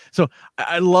wants to watch. So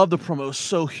I love the promo. It was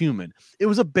so human. It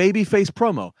was a babyface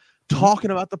promo,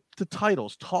 talking about the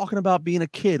titles, talking about being a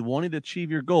kid, wanting to achieve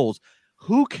your goals.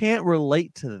 Who can't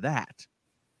relate to that?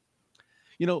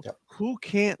 Who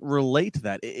can't relate to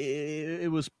that?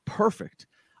 It was perfect.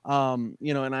 And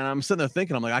I'm sitting there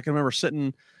thinking, I'm like, I can remember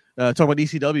sitting talking about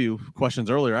ECW questions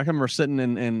earlier. I can remember sitting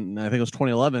in I think it was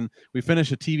 2011. We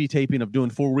finished a TV taping of doing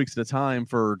 4 weeks at a time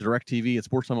for DirecTV at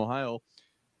Sports Time Ohio.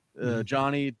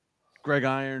 Johnny, Greg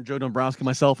Iron, Joe Dombrowski,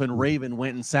 myself, and Raven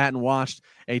went and sat and watched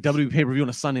a WWE pay-per-view on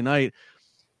a Sunday night.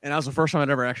 And that was the first time I'd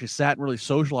ever actually sat and really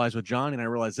socialized with Johnny. And I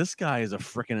realized this guy is a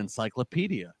freaking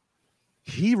encyclopedia.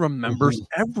 He remembers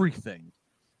everything,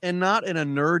 and not in a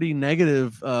nerdy,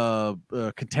 negative,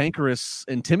 cantankerous,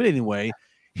 intimidating way.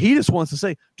 He just wants to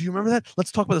say, do you remember that? Let's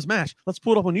talk about this match. Let's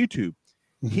pull it up on YouTube.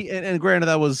 And granted,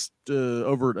 that was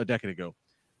over a decade ago.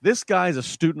 This guy is a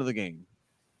student of the game.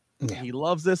 Yeah. He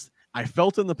loves this. I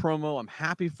felt in the promo. I'm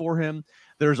happy for him.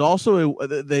 There's also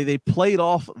they played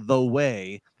off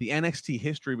the NXT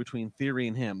history between Theory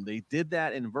and him. They did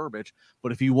that in verbiage.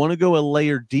 But if you want to go a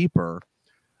layer deeper,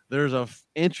 there's a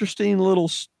interesting little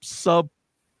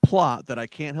subplot that I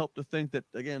can't help to think that,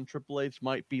 again, Triple H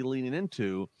might be leaning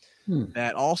into.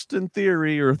 That Austin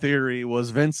Theory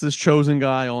was Vince's chosen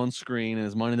guy on screen and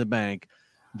his Money in the Bank.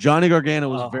 Johnny Gargano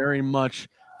was very much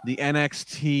the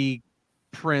NXT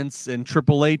Prince and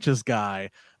Triple H's guy.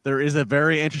 There is a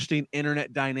very interesting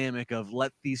internet dynamic of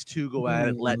let these two go at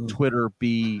it, let Twitter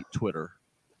be Twitter.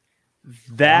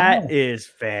 That is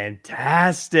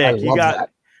fantastic.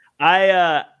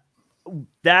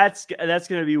 That's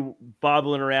going to be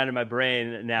bobbling around in my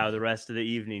brain now the rest of the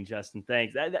evening, Justin.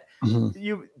 Thanks.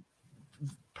 You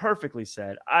perfectly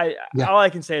said. All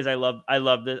I can say is I love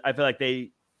this. I feel like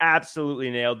they absolutely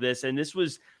nailed this, and this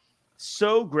was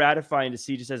so gratifying to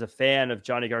see just as a fan of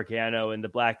Johnny Gargano and the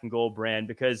Black and Gold brand,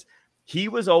 because he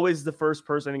was always the first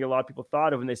person I think a lot of people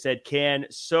thought of when they said, can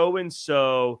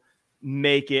so-and-so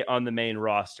make it on the main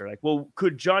roster? Like, well,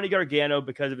 could Johnny Gargano,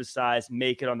 because of his size,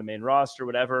 make it on the main roster,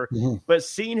 whatever? But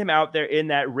seeing him out there in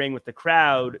that ring with the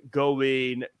crowd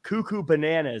going cuckoo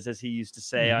bananas, as he used to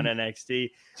say on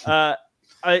NXT,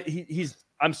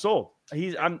 I'm sold.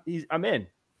 I'm in.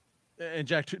 And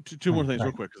Jack, two more things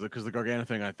real quick, because the Gargano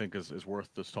thing I think is worth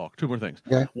this talk. Two more things.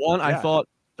 Okay. One, I thought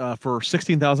for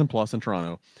 16,000 plus in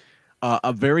Toronto,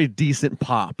 a very decent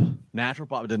pop, natural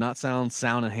pop, did not sound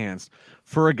enhanced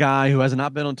for a guy who has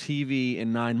not been on TV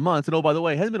in 9 months. And oh, by the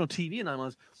way, hasn't been on TV in 9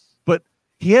 months, but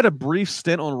he had a brief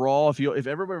stint on Raw. If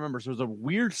everybody remembers, there was a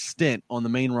weird stint on the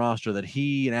main roster that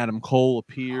he and Adam Cole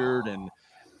appeared, and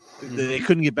they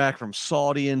couldn't get back from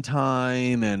Saudi in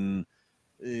time, and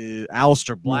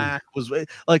Aleister Black was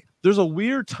like, there's a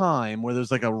weird time where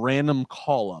there's like a random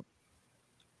call up.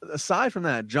 Aside from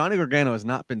that, Johnny Gargano has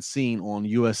not been seen on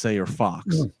USA or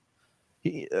Fox.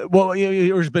 He's not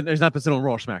been seen on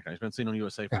Raw or SmackDown. He's been seen on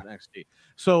USA for NXT.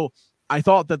 So I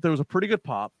thought that there was a pretty good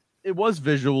pop. It was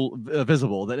visible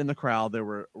that in the crowd there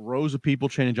were rows of people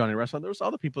chanting Johnny Wrestling. There was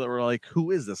other people that were like, "Who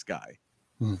is this guy?"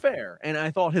 Fair. And I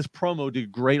thought his promo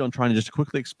did great on trying to just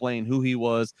quickly explain who he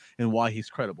was and why he's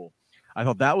credible. I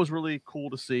thought that was really cool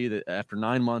to see that after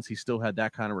 9 months, he still had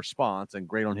that kind of response, and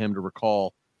great on him to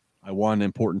recall, I won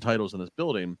important titles in this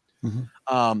building. The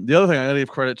other thing, I got to give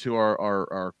credit to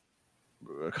our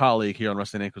colleague here on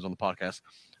Wrestling Inc. who's on the podcast,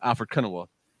 Alfred Kenowa.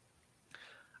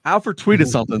 Alfred tweeted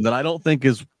something that I don't think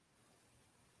is.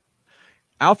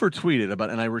 Alfred tweeted about,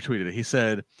 and I retweeted it. He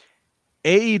said,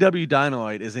 AEW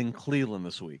Dynamite is in Cleveland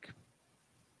this week,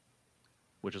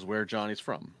 which is where Johnny's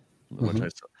from. Which I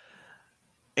said.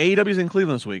 AEW's in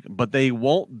Cleveland this week, but they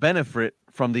won't benefit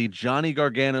from the Johnny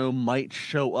Gargano might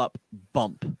show up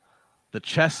bump. The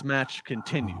chess match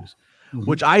continues,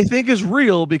 which I think is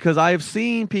real because I've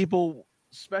seen people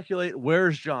speculate,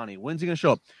 where's Johnny? When's he going to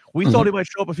show up? We thought he might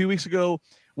show up a few weeks ago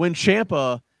when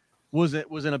Ciampa was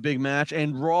in a big match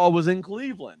and Raw was in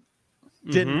Cleveland.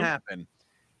 Didn't happen.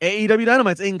 AEW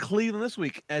Dynamite's in Cleveland this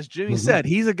week. As Jimmy said,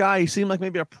 he's a guy who seemed like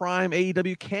maybe a prime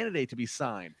AEW candidate to be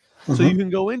signed. So you can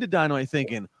go into Dynamite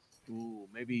thinking, ooh,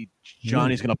 maybe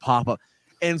Johnny's going to pop up.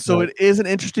 And so it is an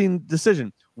interesting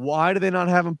decision. Why did they not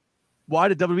have him? Why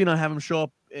did WWE not have him show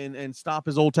up and stop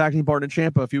his old tag team partner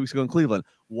Ciampa a few weeks ago in Cleveland?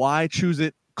 Why choose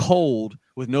it cold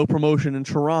with no promotion in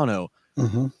Toronto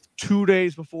 2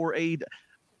 days before AEW?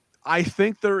 I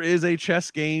think there is a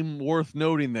chess game worth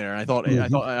noting there. I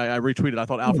retweeted. I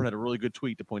thought Alfred had a really good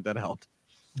tweet to point that out.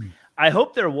 I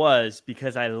hope there was,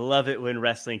 because I love it when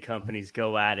wrestling companies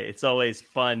go at it. It's always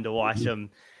fun to watch them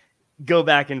go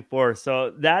back and forth.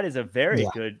 So that is a very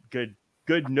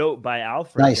good note by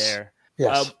Alfred there.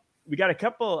 Yes. We got a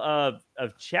couple of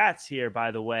chats here,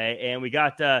 by the way, and we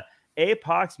got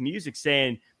Apox Music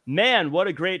saying, man, what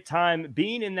a great time.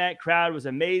 Being in that crowd was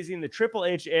amazing. The Triple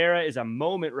H era is a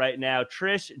moment right now.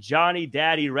 Trish, Johnny,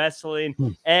 Daddy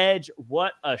Wrestling, Edge,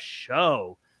 what a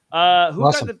show.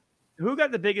 Who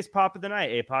got the biggest pop of the night,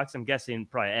 Apox? I'm guessing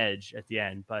probably Edge at the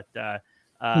end, but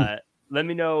let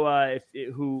me know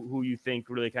who you think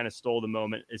really kind of stole the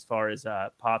moment as far as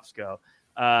pops go.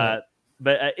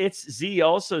 But It's Z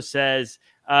also says,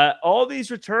 all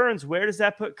these returns, where does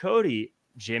that put Cody,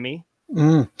 Jimmy?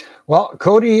 Well,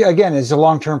 Cody, again, is a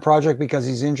long-term project because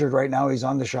he's injured right now. He's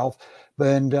on the shelf.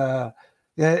 And, I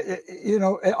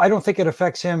don't think it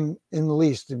affects him in the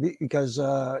least because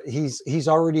he's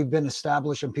already been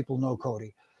established and people know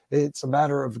Cody. It's a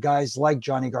matter of guys like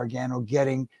Johnny Gargano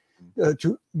getting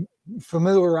to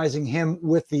familiarizing him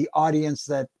with the audience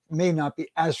that may not be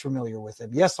as familiar with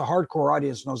him. Yes, the hardcore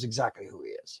audience knows exactly who he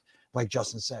is, like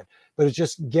Justin said, but it's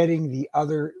just getting the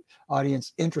other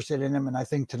audience interested in him. And I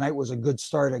think tonight was a good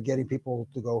start at getting people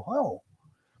to go, oh,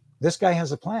 this guy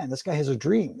has a plan. This guy has a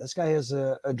dream. This guy has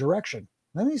a direction.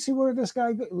 Let me see where this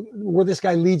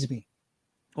guy leads me.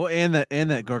 Well, and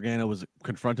that Gargano was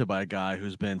confronted by a guy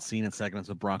who's been seen in segments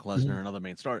of Brock Lesnar and another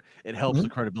main star. It helps the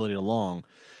credibility along.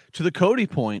 To the Cody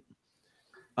point,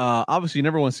 obviously you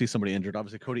never want to see somebody injured.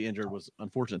 Obviously, Cody injured was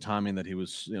unfortunate timing that he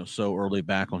was so early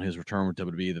back on his return with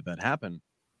WWE that happened.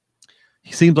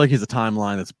 He seems like he's a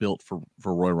timeline that's built for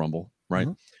Royal Rumble, right?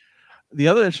 The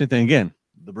other interesting thing, again,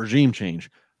 the regime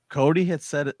change. Cody had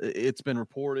said it's been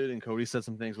reported, and Cody said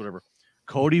some things, whatever.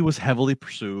 Cody was heavily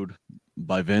pursued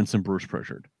by Vince and Bruce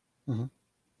Pritchard.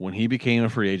 When he became a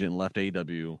free agent and left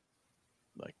AEW,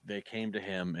 like they came to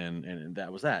him and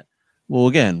that was that. Well,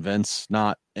 again, Vince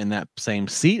not in that same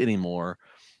seat anymore.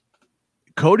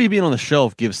 Cody being on the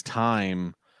shelf gives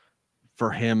time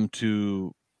for him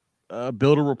to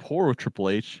build a rapport with Triple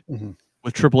H,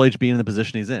 with Triple H being in the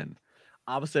position he's in.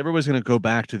 Obviously, everybody's going to go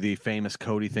back to the famous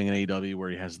Cody thing in AEW where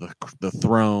he has the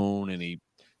throne and he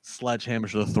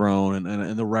sledgehammers the throne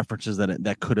and the references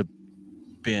that could have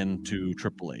been to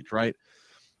Triple H, right?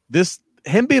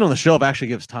 Him being on the shelf actually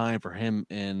gives time for him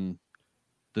and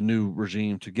the new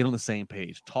regime to get on the same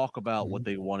page, talk about what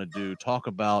they want to do, talk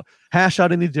about hash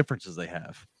out any differences they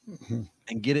have,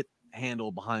 and get it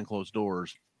handled behind closed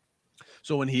doors.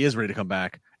 So when he is ready to come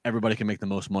back, everybody can make the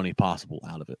most money possible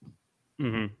out of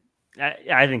it.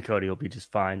 I think Cody will be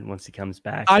just fine once he comes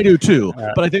back. I do too,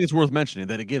 but I think it's worth mentioning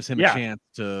that it gives him a chance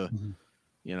to,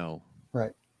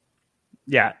 right.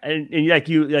 Yeah, and like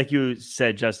you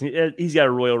said, Justin, he's got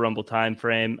a Royal Rumble time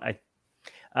frame.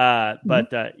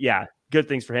 Yeah, good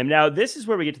things for him. Now, this is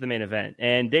where we get to the main event,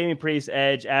 and Damian Priest,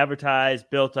 Edge, advertised,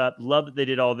 built up. Love that they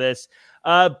did all this.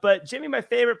 But Jimmy, my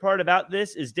favorite part about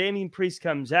this is Damian Priest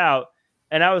comes out,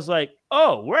 and I was like,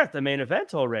 oh, we're at the main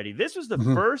event already. This was the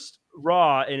first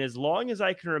Raw in as long as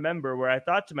I can remember where I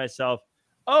thought to myself,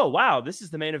 oh, wow, this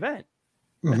is the main event.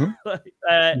 And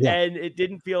it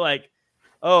didn't feel like,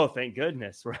 oh, thank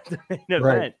goodness we're at the main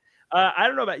event. I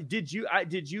don't know about did you have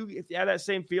that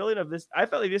same feeling of this? I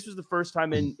felt like this was the first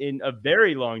time in a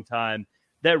very long time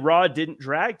that Raw didn't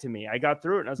drag to me. I got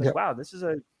through it and I was like, wow,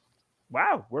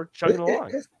 we're chugging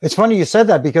along. It's funny you said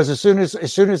that because as soon as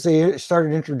they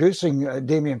started introducing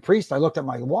Damian Priest, I looked at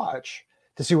my watch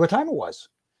to see what time it was.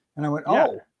 And I went,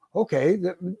 oh, okay.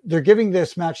 They're giving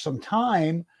this match some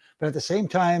time, but at the same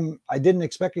time, I didn't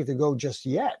expect it to go just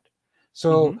yet.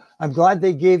 So I'm glad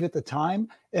they gave it the time.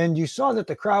 And you saw that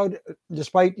the crowd,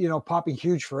 despite, popping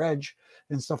huge for Edge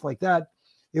and stuff like that,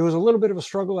 it was a little bit of a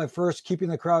struggle at first, keeping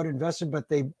the crowd invested, but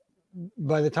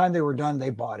by the time they were done, they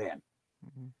bought in.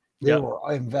 They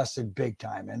were invested big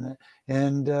time.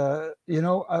 Hey,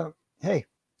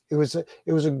 it was a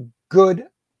good,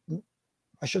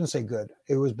 I shouldn't say good.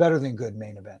 It was better than good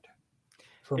main event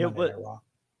for Monday Night Raw.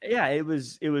 Yeah, it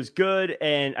was good,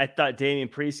 and I thought Damian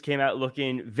Priest came out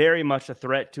looking very much a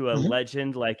threat to a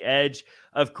legend like Edge.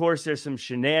 Of course, there's some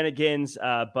shenanigans,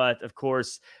 but of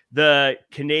course, the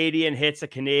Canadian hits a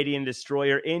Canadian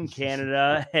destroyer in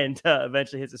Canada and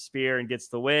eventually hits a spear and gets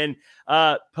the win.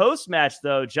 Post-match,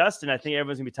 though, Justin, I think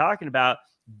everyone's going to be talking about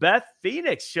Beth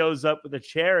Phoenix shows up with a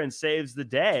chair and saves the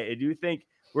day. Do you think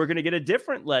we're going to get a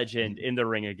different legend in the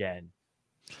ring again?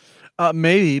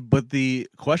 Maybe, but the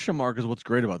question mark is what's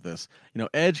great about this.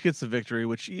 Edge gets the victory,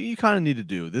 which you kind of need to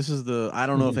do. This is I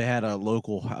don't know if they had a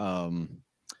local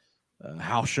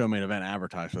house show main event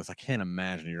advertised for this. I can't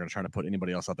imagine you're going to try to put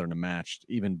anybody else out there in a match,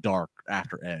 even dark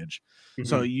after Edge.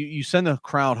 So you send the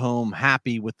crowd home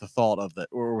happy with the thought of that,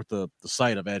 or with the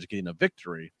sight of Edge getting a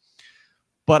victory.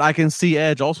 But I can see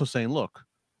Edge also saying, look,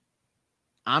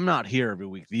 I'm not here every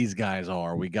week. These guys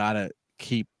are. We got to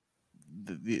keep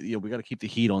we got to keep the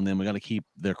heat on them. We got to keep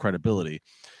their credibility.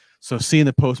 So seeing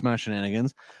the post-match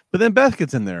shenanigans, but then Beth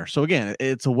gets in there. So again,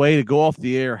 it's a way to go off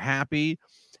the air happy.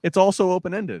 It's also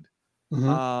open-ended.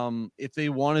 If they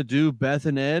want to do Beth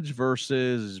and Edge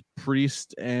versus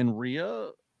Priest and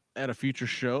Rhea at a future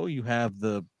show, you have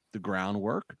the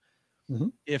groundwork.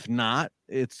 If not,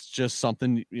 it's just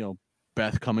something,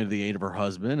 Beth coming to the aid of her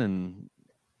husband, and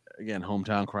again,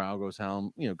 hometown crowd goes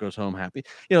home happy.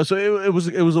 So it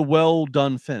was a well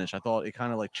done finish. I thought it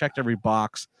kind of like checked every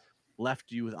box,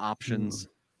 left you with options.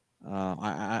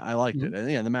 I liked it,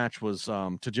 and the match was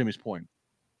to Jimmy's point.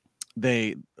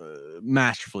 They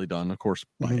masterfully done, of course,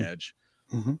 by Edge.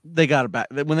 They got it back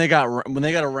when they got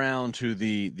around to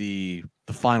the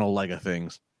final leg of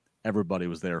things. Everybody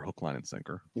was there, hook, line, and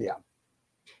sinker.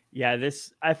 Yeah,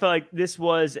 I felt like this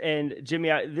was, and Jimmy,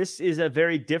 this is a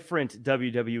very different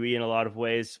WWE in a lot of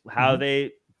ways, how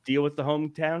they deal with the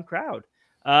hometown crowd.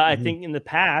 I think in the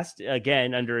past,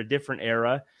 again, under a different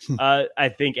era,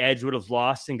 I think Edge would have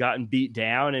lost and gotten beat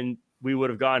down, and we would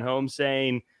have gone home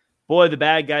saying, boy, the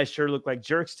bad guys sure look like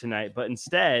jerks tonight. But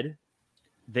instead,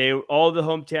 all the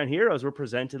hometown heroes were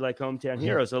presented like hometown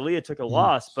heroes. Aaliyah took a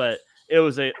loss, but it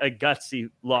was a gutsy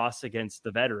loss against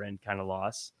the veteran kind of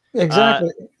loss.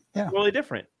 Exactly. Yeah. Totally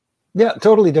different. Yeah,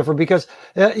 totally different because,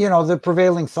 the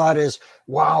prevailing thought is,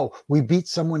 wow, we beat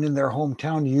someone in their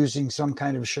hometown using some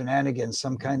kind of shenanigans,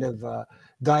 some kind of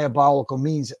diabolical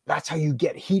means. That's how you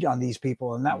get heat on these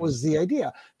people. And that was the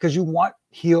idea, because you want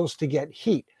heels to get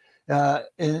heat.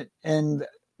 And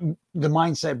the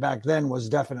mindset back then was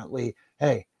definitely,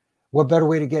 hey, what better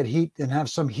way to get heat than have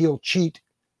some heel cheat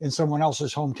in someone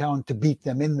else's hometown to beat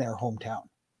them in their hometown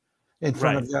in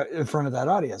front of that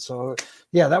audience. So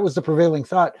yeah, that was the prevailing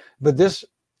thought. But this,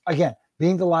 again,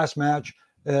 being the last match,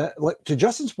 to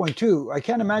Justin's point too, I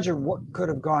can't imagine what could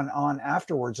have gone on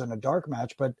afterwards in a dark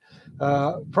match, but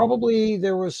probably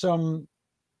there was some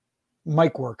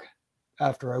mic work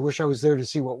after. I wish I was there to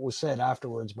see what was said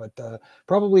afterwards, but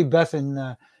probably Beth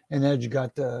and Edge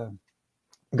got to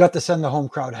send the home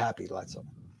crowd happy. Let's say.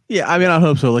 Yeah, I mean, I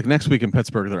hope so. Like next week in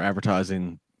Pittsburgh, they're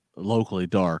advertising locally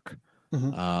dark,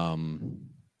 Rollins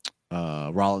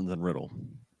and Riddle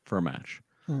for a match.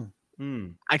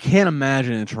 I can't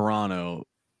imagine in Toronto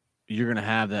you're gonna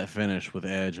have that finish with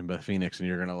Edge and Beth Phoenix, and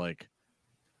you're gonna like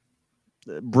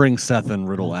bring Seth and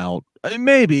Riddle out. I mean,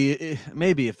 maybe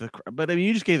if but I mean,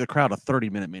 you just gave the crowd a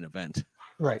 30-minute main event,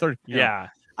 right? 30, yeah,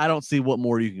 I don't see what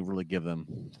more you can really give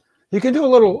them. You can do a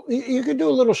little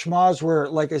schmoz where,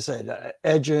 like I said,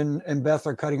 Edge and Beth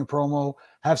are cutting a promo,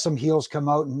 have some heels come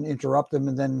out and interrupt them,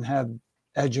 and then have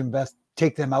Edge and Beth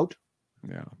take them out,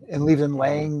 and leave them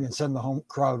laying and send the home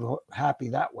crowd happy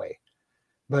that way.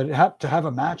 But to have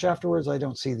a match afterwards, I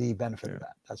don't see the benefit of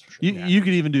that. That's for sure. You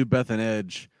could even do Beth and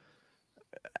Edge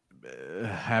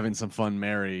having some fun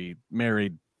married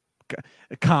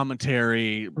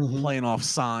commentary, playing off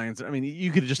signs. I mean, you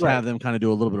could just have them kind of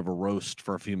do a little bit of a roast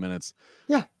for a few minutes.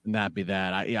 Yeah. And that'd be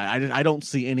that. I don't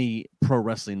see any pro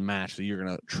wrestling match that you're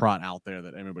going to trot out there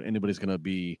that anybody's going to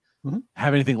be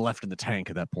have anything left in the tank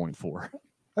at that point for.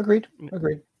 Agreed.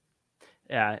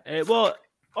 Yeah. Well,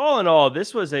 all in all,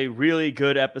 this was a really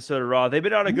good episode of Raw. They've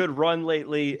been on a good run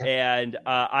lately, and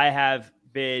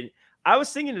I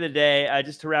was thinking today,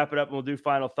 just to wrap it up, and we'll do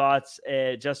final thoughts.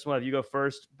 Justin, we'll have you go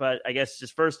first, but I guess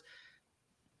just first,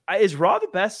 is Raw the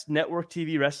best network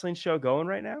TV wrestling show going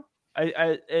right now?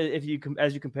 As you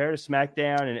compare to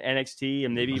SmackDown and NXT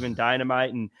and maybe even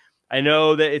Dynamite, and I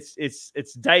know that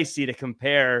it's dicey to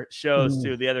compare shows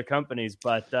to the other companies,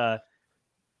 but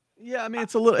yeah, I mean,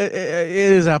 it's a little. It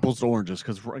is apples to oranges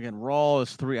because again, Raw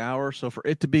is 3 hours, so for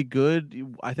it to be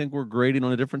good, I think we're grading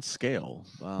on a different scale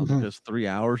because 3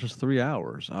 hours is 3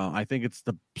 hours. I think it's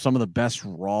some of the best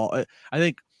Raw. I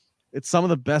think it's some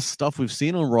of the best stuff we've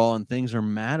seen on Raw, and things are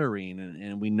mattering,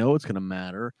 and we know it's going to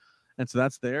matter, and so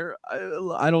that's there.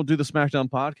 I don't do the SmackDown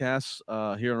podcasts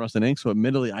here on Wrestling Inc., so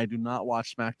admittedly, I do not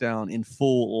watch SmackDown in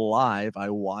full live. I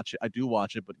do watch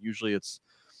it, but usually it's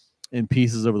in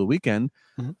pieces over the weekend.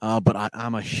 But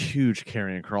I'm a huge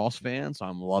Karrion Kross fan, so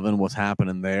I'm loving what's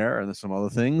happening there, and there's some other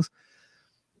things.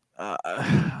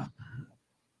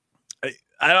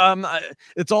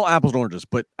 It's all apples and oranges,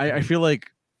 but I feel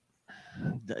like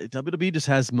WWE just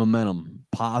has momentum,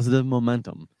 positive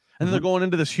momentum, and then they're going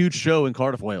into this huge show in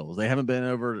Cardiff, Wales. They haven't been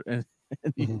over, and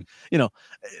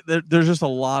there's just a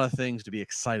lot of things to be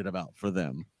excited about for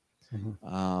them.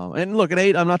 And look,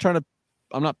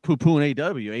 I'm not poo-pooing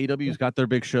AEW. AEW's got their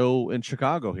big show in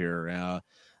Chicago here.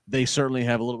 They certainly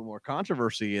have a little bit more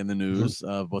controversy in the news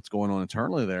of what's going on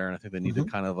internally there, and I think they need to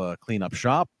kind of clean up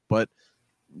shop. But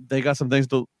they got some things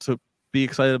to be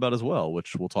excited about as well,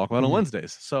 which we'll talk about on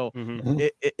Wednesdays. So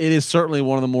it is certainly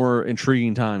one of the more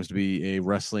intriguing times to be a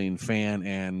wrestling fan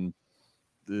and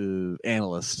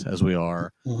analyst, as we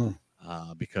are,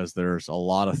 because there's a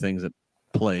lot of things that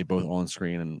play both on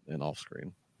screen and off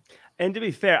screen. And to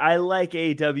be fair, I like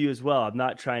AEW as well. I'm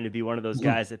not trying to be one of those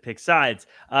guys that picks sides.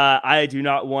 I do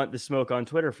not want the smoke on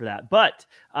Twitter for that. But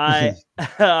I'm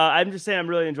just saying I'm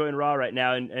really enjoying Raw right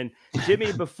now. And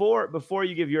Jimmy, before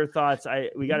you give your thoughts,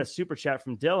 we got a super chat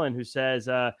from Dylan who says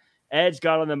Edge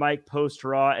got on the mic post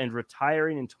Raw and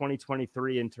retiring in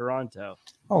 2023 in Toronto.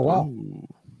 Oh wow!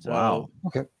 Wow.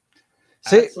 Okay.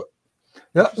 See,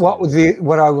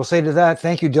 what I will say to that,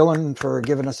 thank you, Dylan, for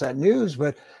giving us that news.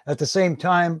 But at the same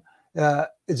time,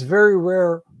 it's very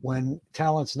rare when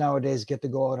talents nowadays get to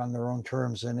go out on their own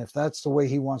terms. And if that's the way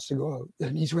he wants to go out,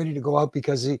 then he's ready to go out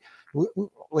because he,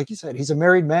 like you said, he's a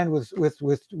married man with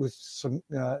some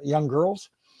young girls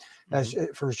as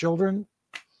for his children.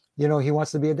 He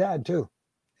wants to be a dad too.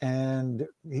 And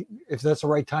if that's the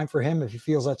right time for him, if he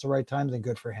feels that's the right time, then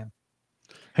good for him.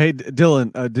 Hey,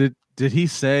 Dylan, did he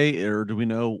say, or do we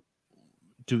know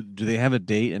do they have a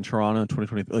date in Toronto in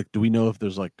 2020? Like, do we know if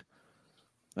there's like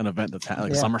an event that's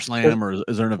like SummerSlam, or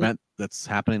is there an event that's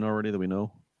happening already that we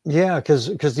know? Yeah,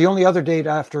 because the only other date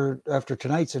after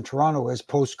tonight's in Toronto is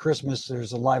post Christmas.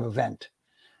 There's a live event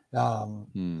on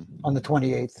the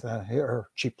 28th. Or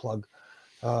cheap plug.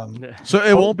 So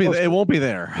it won't be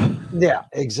there. Yeah,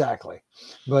 exactly.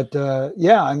 But I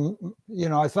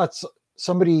thought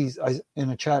somebody in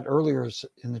the chat earlier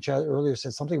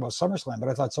said something about SummerSlam, but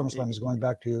I thought SummerSlam was going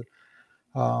back to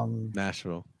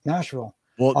Nashville.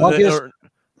 Well,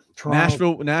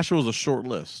 Nashville's a short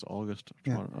list. August.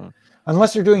 Yeah.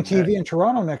 Unless they're doing TV in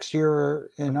Toronto next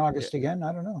year in August again,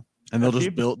 I don't know. And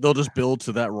they'll just build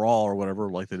to that Raw or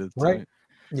whatever, like they did tonight. Right.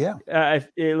 Yeah.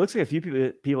 It looks like a few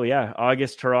people. Yeah,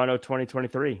 August Toronto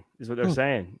 2023 is what they're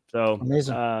saying. So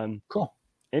amazing. Cool.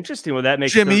 Interesting. Well, that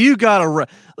makes Jimmy, you gotta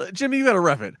ref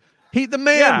it.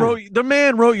 The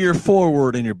man wrote your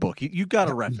foreword in your book. You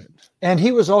gotta ref it. And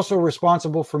he was also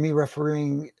responsible for me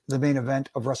refereeing the main event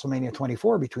of WrestleMania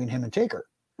 24 between him and Taker.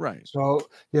 Right. So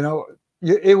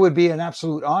it would be an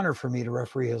absolute honor for me to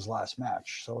referee his last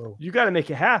match. So you got to make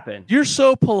it happen. You're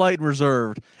so polite and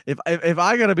reserved. If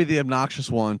I got to be the obnoxious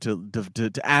one to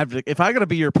advocate, if I got to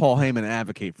be your Paul Heyman and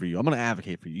advocate for you, I'm going to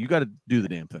advocate for you. You got to do the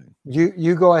damn thing.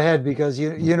 You go ahead, because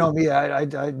you know me.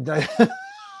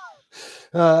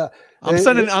 I'm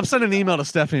sending an email to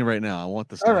Stephanie right now. I want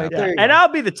this. All right, and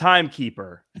I'll be the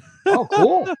timekeeper. Oh,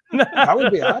 cool! That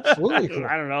would be absolutely cool.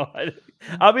 I don't know.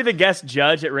 I'll be the guest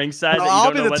judge at ringside. No,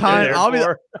 I'll be the time.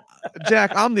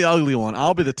 Jack. I'm the ugly one.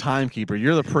 I'll be the timekeeper.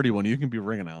 You're the pretty one. You can be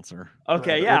ring announcer.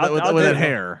 Okay, yeah. With that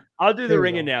hair. I'll do the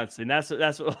ring announcing. That's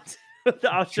what.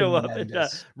 I'll show up, and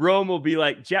Rome will be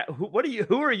like, Jack, who are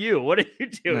you? What are you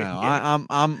doing? No,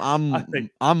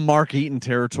 I'm Mark Eaton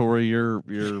territory. You're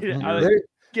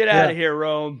get out of here,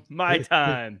 Rome. My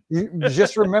time. You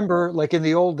just remember, like in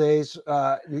the old days,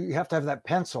 you have to have that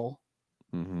pencil.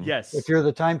 Mm-hmm. Yes. If you're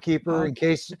the timekeeper, in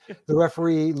case the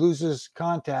referee loses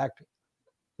contact,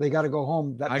 they got to go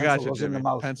home. That pencil goes in the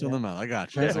mouth. Pencil in the mouth. I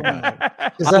got you.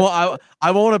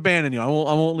 I won't abandon you. I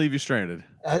won't leave you stranded.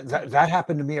 That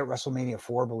happened to me at WrestleMania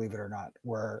 4, believe it or not,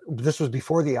 where this was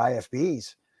before the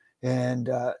IFBs. And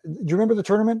do you remember the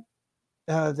tournament?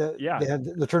 They had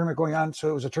the tournament going on. So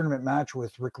it was a tournament match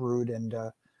with Rick Rude and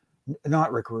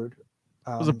not Rick Rude.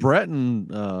 Was it Brett and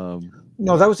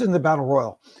no, that was in the Battle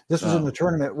Royal. This was in the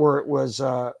tournament where it was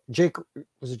Jake.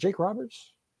 Was it Jake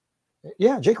Roberts?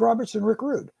 Yeah, Jake Roberts and Rick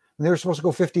Rude. And they were supposed to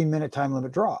go 15-minute time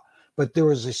limit draw. But there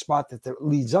was a spot that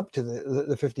leads up to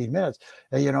the 15 minutes.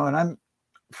 And I'm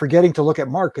forgetting to look at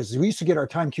Mark, because we used to get our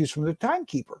time cues from the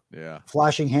timekeeper. Yeah.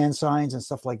 Flashing hand signs and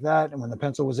stuff like that. And when the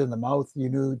pencil was in the mouth, you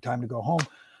knew time to go home.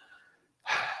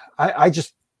 I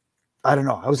don't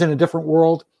know. I was in a different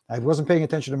world. I wasn't paying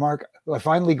attention to Mark. I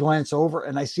finally glance over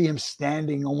and I see him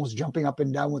standing, almost jumping up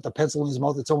and down with the pencil in his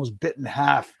mouth. It's almost bit in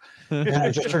half. And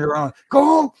I just turned around, go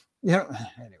home.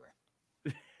 Anyway.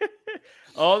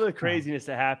 All the craziness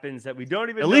that happens that we don't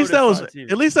even. At least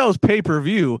that was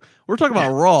pay-per-view. We're talking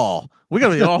about Raw. We got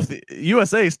to be off. The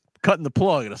USA's cutting the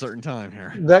plug at a certain time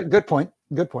here. Good point.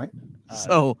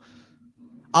 So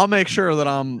I'll make sure that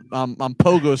I'm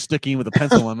pogo sticking with a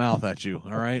pencil in my mouth at you.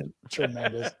 All right.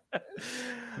 Tremendous.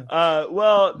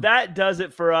 Well, that does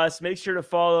it for us. Make sure to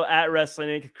follow at Wrestling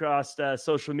Inc. across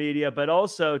social media, but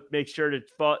also make sure to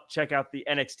check out the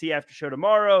NXT after show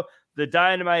tomorrow, the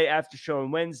Dynamite after show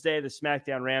on Wednesday, the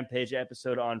SmackDown Rampage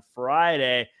episode on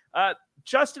Friday.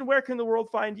 Justin, where can the world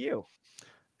find you?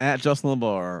 At Justin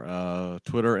LaBar,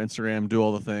 Twitter, Instagram, do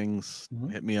all the things. Mm-hmm.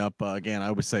 Hit me up. Again,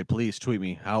 I would say, please tweet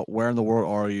me. Where in the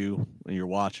world are you when you're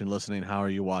watching, listening? How are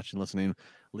you watching, listening?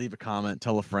 Leave a comment,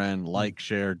 tell a friend, like,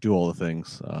 share, do all the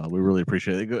things. We really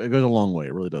appreciate it. It goes a long way.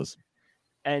 It really does.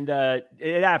 And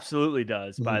it absolutely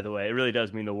does, by the way. It really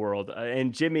does mean the world.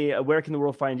 And Jimmy, where can the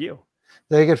world find you?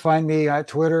 They can find me at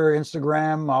Twitter,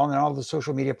 Instagram, on all the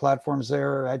social media platforms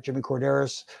there at Jimmy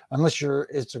Corderas. Unless your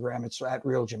Instagram, it's at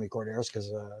Real Jimmy Corderas,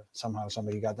 because somehow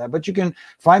somebody got that. But you can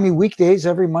find me weekdays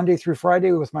every Monday through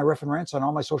Friday with my Ref and Rants on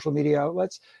all my social media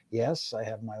outlets. Yes, I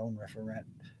have my own Ref and Rant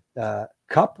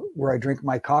cup where I drink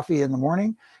my coffee in the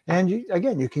morning. And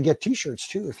you can get t-shirts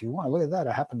too if you want. Look at that.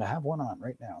 I happen to have one on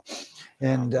right now.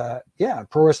 And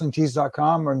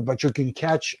ProWrestlingTees.com. But you can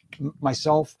catch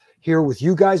myself here with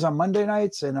you guys on Monday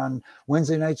nights and on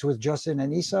Wednesday nights with Justin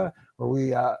and Issa, where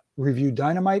we review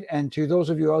Dynamite. And to those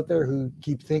of you out there who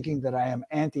keep thinking that I am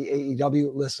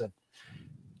anti-AEW, listen,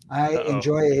 I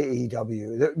enjoy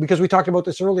AEW because we talked about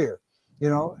this earlier.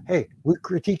 Hey, we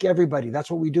critique everybody. That's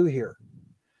what we do here.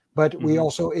 But we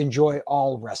also enjoy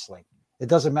all wrestling. It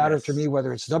doesn't matter to me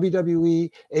whether it's WWE,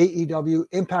 AEW,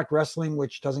 Impact Wrestling,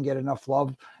 which doesn't get enough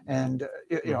love, and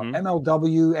you know,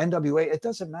 MLW, NWA. It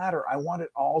doesn't matter. I want it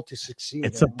all to succeed.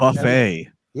 It's a buffet.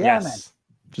 Yeah, man.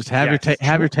 Just have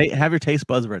your taste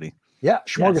buds ready. Yeah,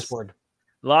 smorgasbord.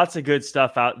 Lots of good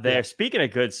stuff out there. Speaking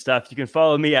of good stuff, you can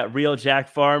follow me at Real Jack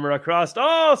Farmer across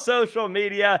all social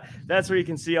media. That's where you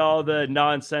can see all the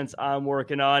nonsense I'm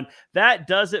working on. That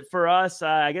does it for us.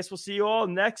 I guess we'll see you all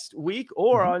next week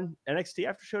or on NXT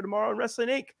After Show tomorrow on Wrestling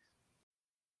Inc.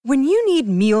 When you need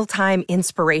mealtime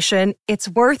inspiration, it's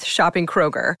worth shopping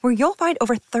Kroger, where you'll find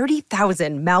over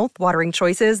 30,000 mouth-watering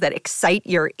choices that excite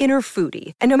your inner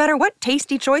foodie. And no matter what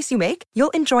tasty choice you make,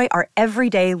 you'll enjoy our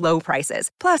everyday low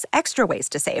prices, plus extra ways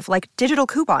to save, like digital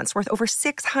coupons worth over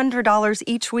 $600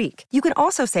 each week. You can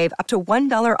also save up to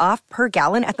 $1 off per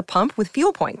gallon at the pump with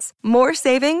fuel points. More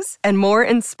savings and more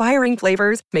inspiring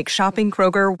flavors make shopping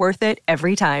Kroger worth it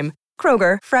every time.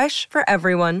 Kroger, fresh for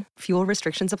everyone. Fuel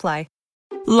restrictions apply.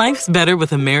 Life's better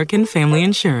with American Family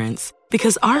Insurance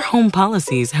because our home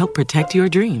policies help protect your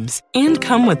dreams and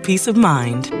come with peace of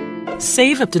mind.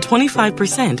 Save up to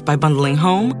 25% by bundling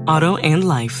home, auto, and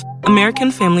life.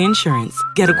 American Family Insurance.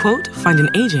 Get a quote, find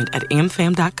an agent at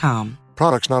amfam.com.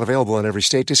 Products not available in every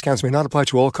state. Discounts may not apply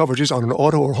to all coverages on an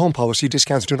auto or home policy.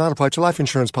 Discounts do not apply to life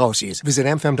insurance policies. Visit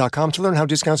amfam.com to learn how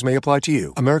discounts may apply to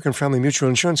you. American Family Mutual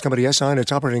Insurance Company, SI, and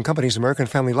its operating companies, American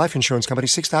Family Life Insurance Company,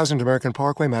 6000 American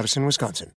Parkway, Madison, Wisconsin.